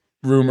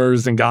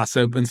rumors and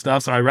gossip and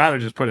stuff. So I'd rather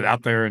just put it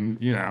out there and,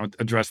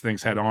 address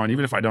things head on,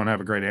 even if I don't have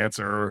a great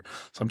answer, or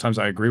sometimes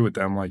I agree with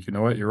them. Like, you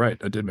know what, you're right.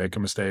 I did make a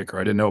mistake, or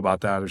I didn't know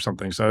about that or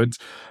something. So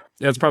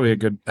it's probably a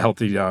good,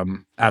 healthy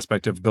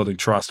aspect of building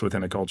trust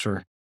within a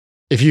culture.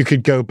 If you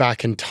could go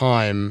back in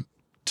time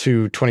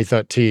to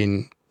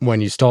 2013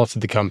 when you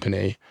started the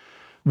company,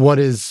 what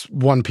is the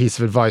one piece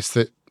of advice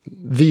that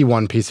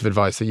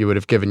you would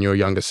have given your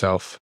younger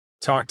self?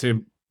 Talk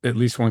to at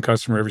least one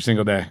customer every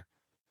single day,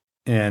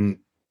 and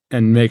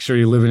make sure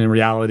you're living in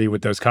reality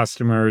with those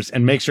customers,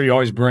 and make sure you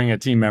always bring a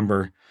team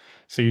member.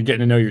 So you're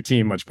getting to know your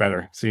team much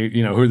better. So,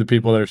 who are the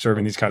people that are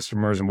serving these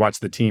customers, and watch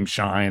the team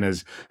shine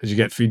as you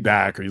get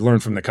feedback, or you learn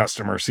from the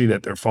customer, see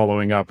that they're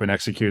following up and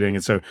executing.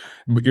 And so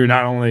you're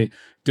not only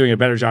doing a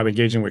better job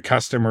engaging with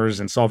customers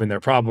and solving their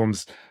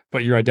problems,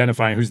 but you're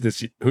identifying who's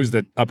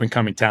the up and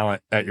coming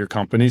talent at your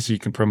company, so you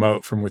can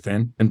promote from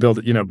within and build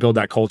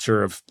that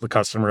culture of the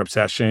customer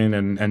obsession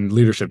and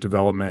leadership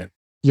development.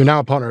 You're now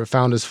a partner at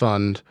Founders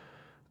Fund,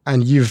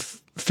 and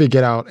you've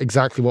figured out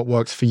exactly what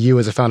works for you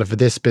as a founder for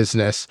this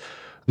business.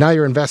 Now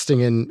you're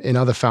investing in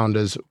other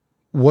founders.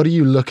 What are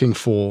you looking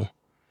for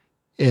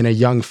in a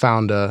young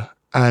founder,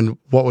 and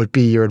what would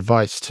be your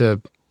advice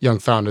to young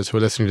founders who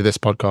are listening to this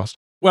podcast?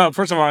 Well,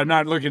 first of all, I'm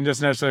not looking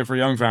just necessarily for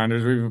young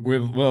founders.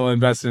 We'll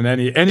invest in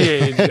any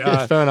age.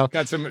 Fair enough.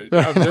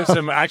 There's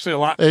some actually a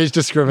lot age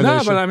discrimination.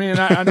 No, but I mean,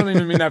 I don't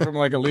even mean that from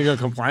like a legal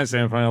compliance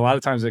standpoint. A lot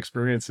of times,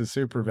 experience is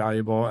super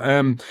valuable.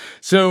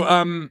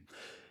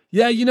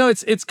 Yeah,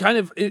 it's kind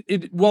of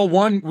well,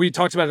 one, we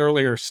talked about it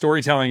earlier.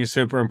 Storytelling is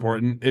super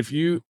important.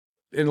 And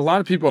a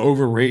lot of people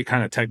overrate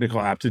kind of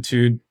technical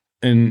aptitude,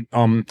 and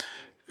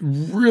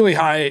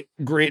really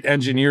great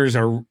engineers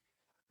are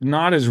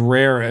not as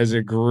rare as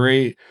a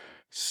great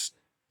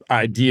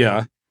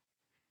idea,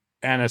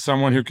 and as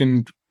someone who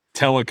can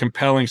tell a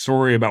compelling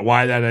story about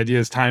why that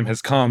idea's time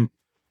has come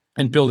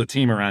and build a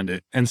team around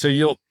it. And so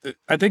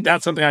I think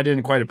that's something I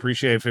didn't quite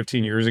appreciate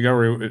 15 years ago,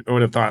 where I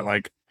would have thought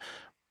like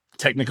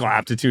technical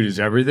aptitude is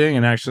everything.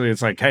 And actually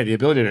it's like, hey, the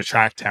ability to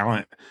attract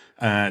talent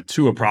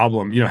to a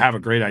problem, have a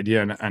great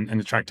idea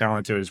and attract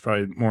talent to it is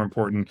probably more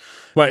important.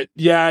 But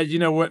yeah,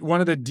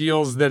 one of the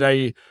deals that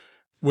I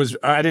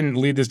didn't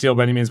lead this deal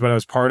by any means, but I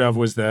was part of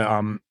was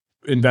the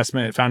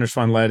investment Founders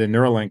Fund led in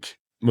Neuralink.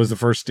 Was the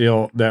first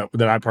deal that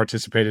I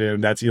participated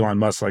in. That's Elon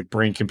Musk's like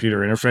brain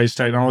computer interface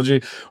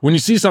technology. When you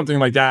see something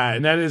like that,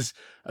 and that is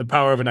the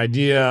power of an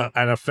idea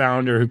and a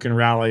founder who can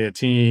rally a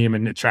team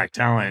and attract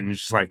talent, and it's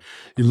just like,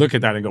 you look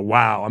at that and go,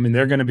 wow. I mean,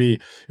 they're going to be,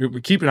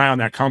 keep an eye on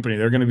that company.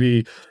 They're going to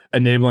be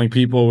enabling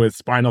people with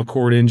spinal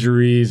cord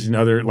injuries and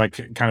other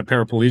like kind of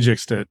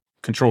paraplegics to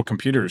control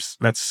computers.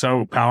 That's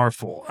so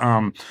powerful.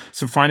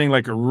 So finding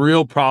like a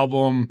real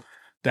problem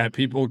that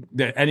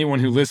anyone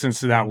who listens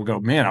to that will go,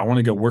 man, I want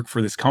to go work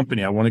for this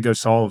company. I want to go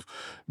solve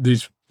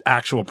these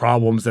actual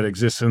problems that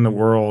exist in the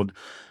world.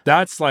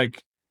 That's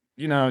like,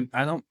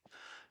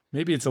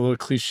 maybe it's a little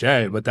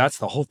cliche, but that's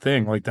the whole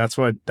thing. Like that's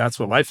what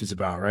life is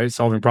about, right?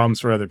 Solving problems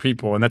for other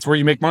people. And that's where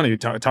you make money.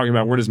 Talking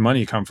about where does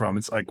money come from?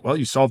 It's like, well,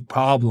 you solve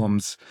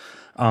problems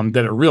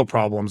that are real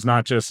problems,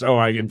 not just,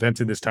 I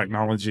invented this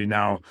technology.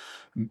 Now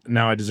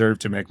I deserve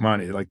to make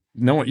money. Like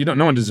no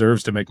one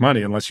deserves to make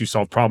money unless you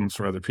solve problems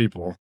for other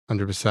people.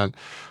 100%.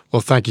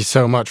 Well, thank you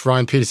so much.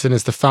 Ryan Petersen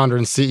is the founder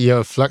and CEO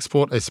of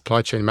Flexport, a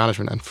supply chain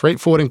management and freight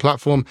forwarding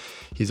platform.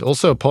 He's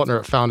also a partner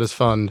at Founders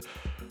Fund.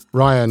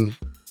 Ryan,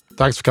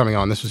 thanks for coming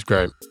on. This was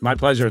great. My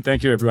pleasure.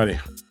 Thank you, everybody.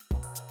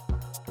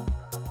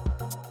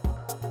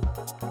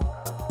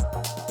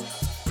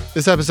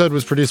 This episode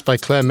was produced by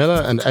Claire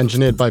Miller and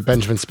engineered by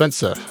Benjamin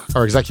Spencer.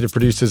 Our executive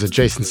producers are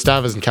Jason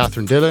Stavers and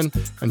Catherine Dillon,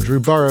 and Drew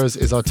Burrows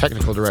is our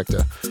technical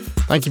director.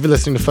 Thank you for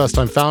listening to First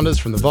Time Founders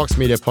from the Vox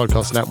Media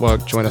Podcast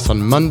Network. Join us on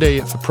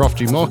Monday for Prof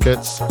G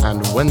Markets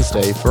and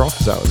Wednesday for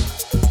Office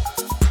Hours.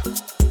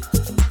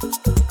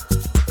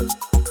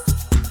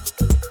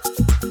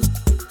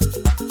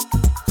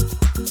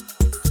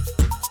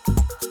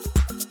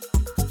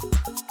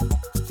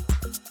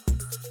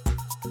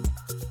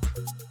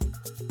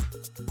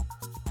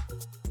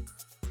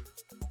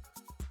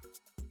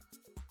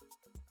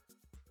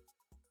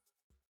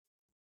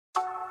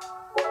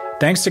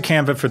 Thanks to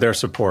Canva for their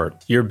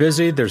support. You're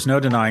busy, there's no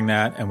denying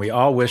that, and we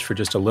all wish for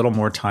just a little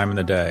more time in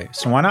the day.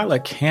 So why not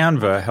let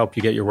Canva help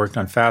you get your work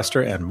done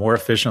faster and more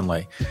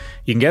efficiently?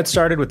 You can get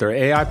started with their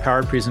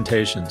AI-powered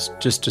presentations.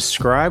 Just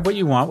describe what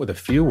you want with a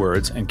few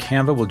words, and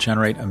Canva will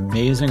generate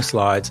amazing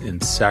slides in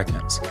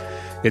seconds.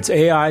 It's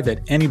AI that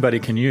anybody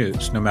can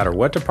use, no matter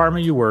what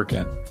department you work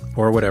in,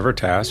 or whatever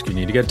task you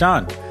need to get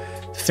done.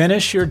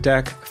 Finish your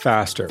deck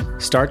faster.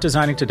 Start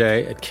designing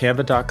today at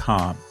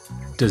canva.com.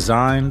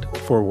 Designed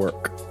for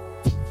work.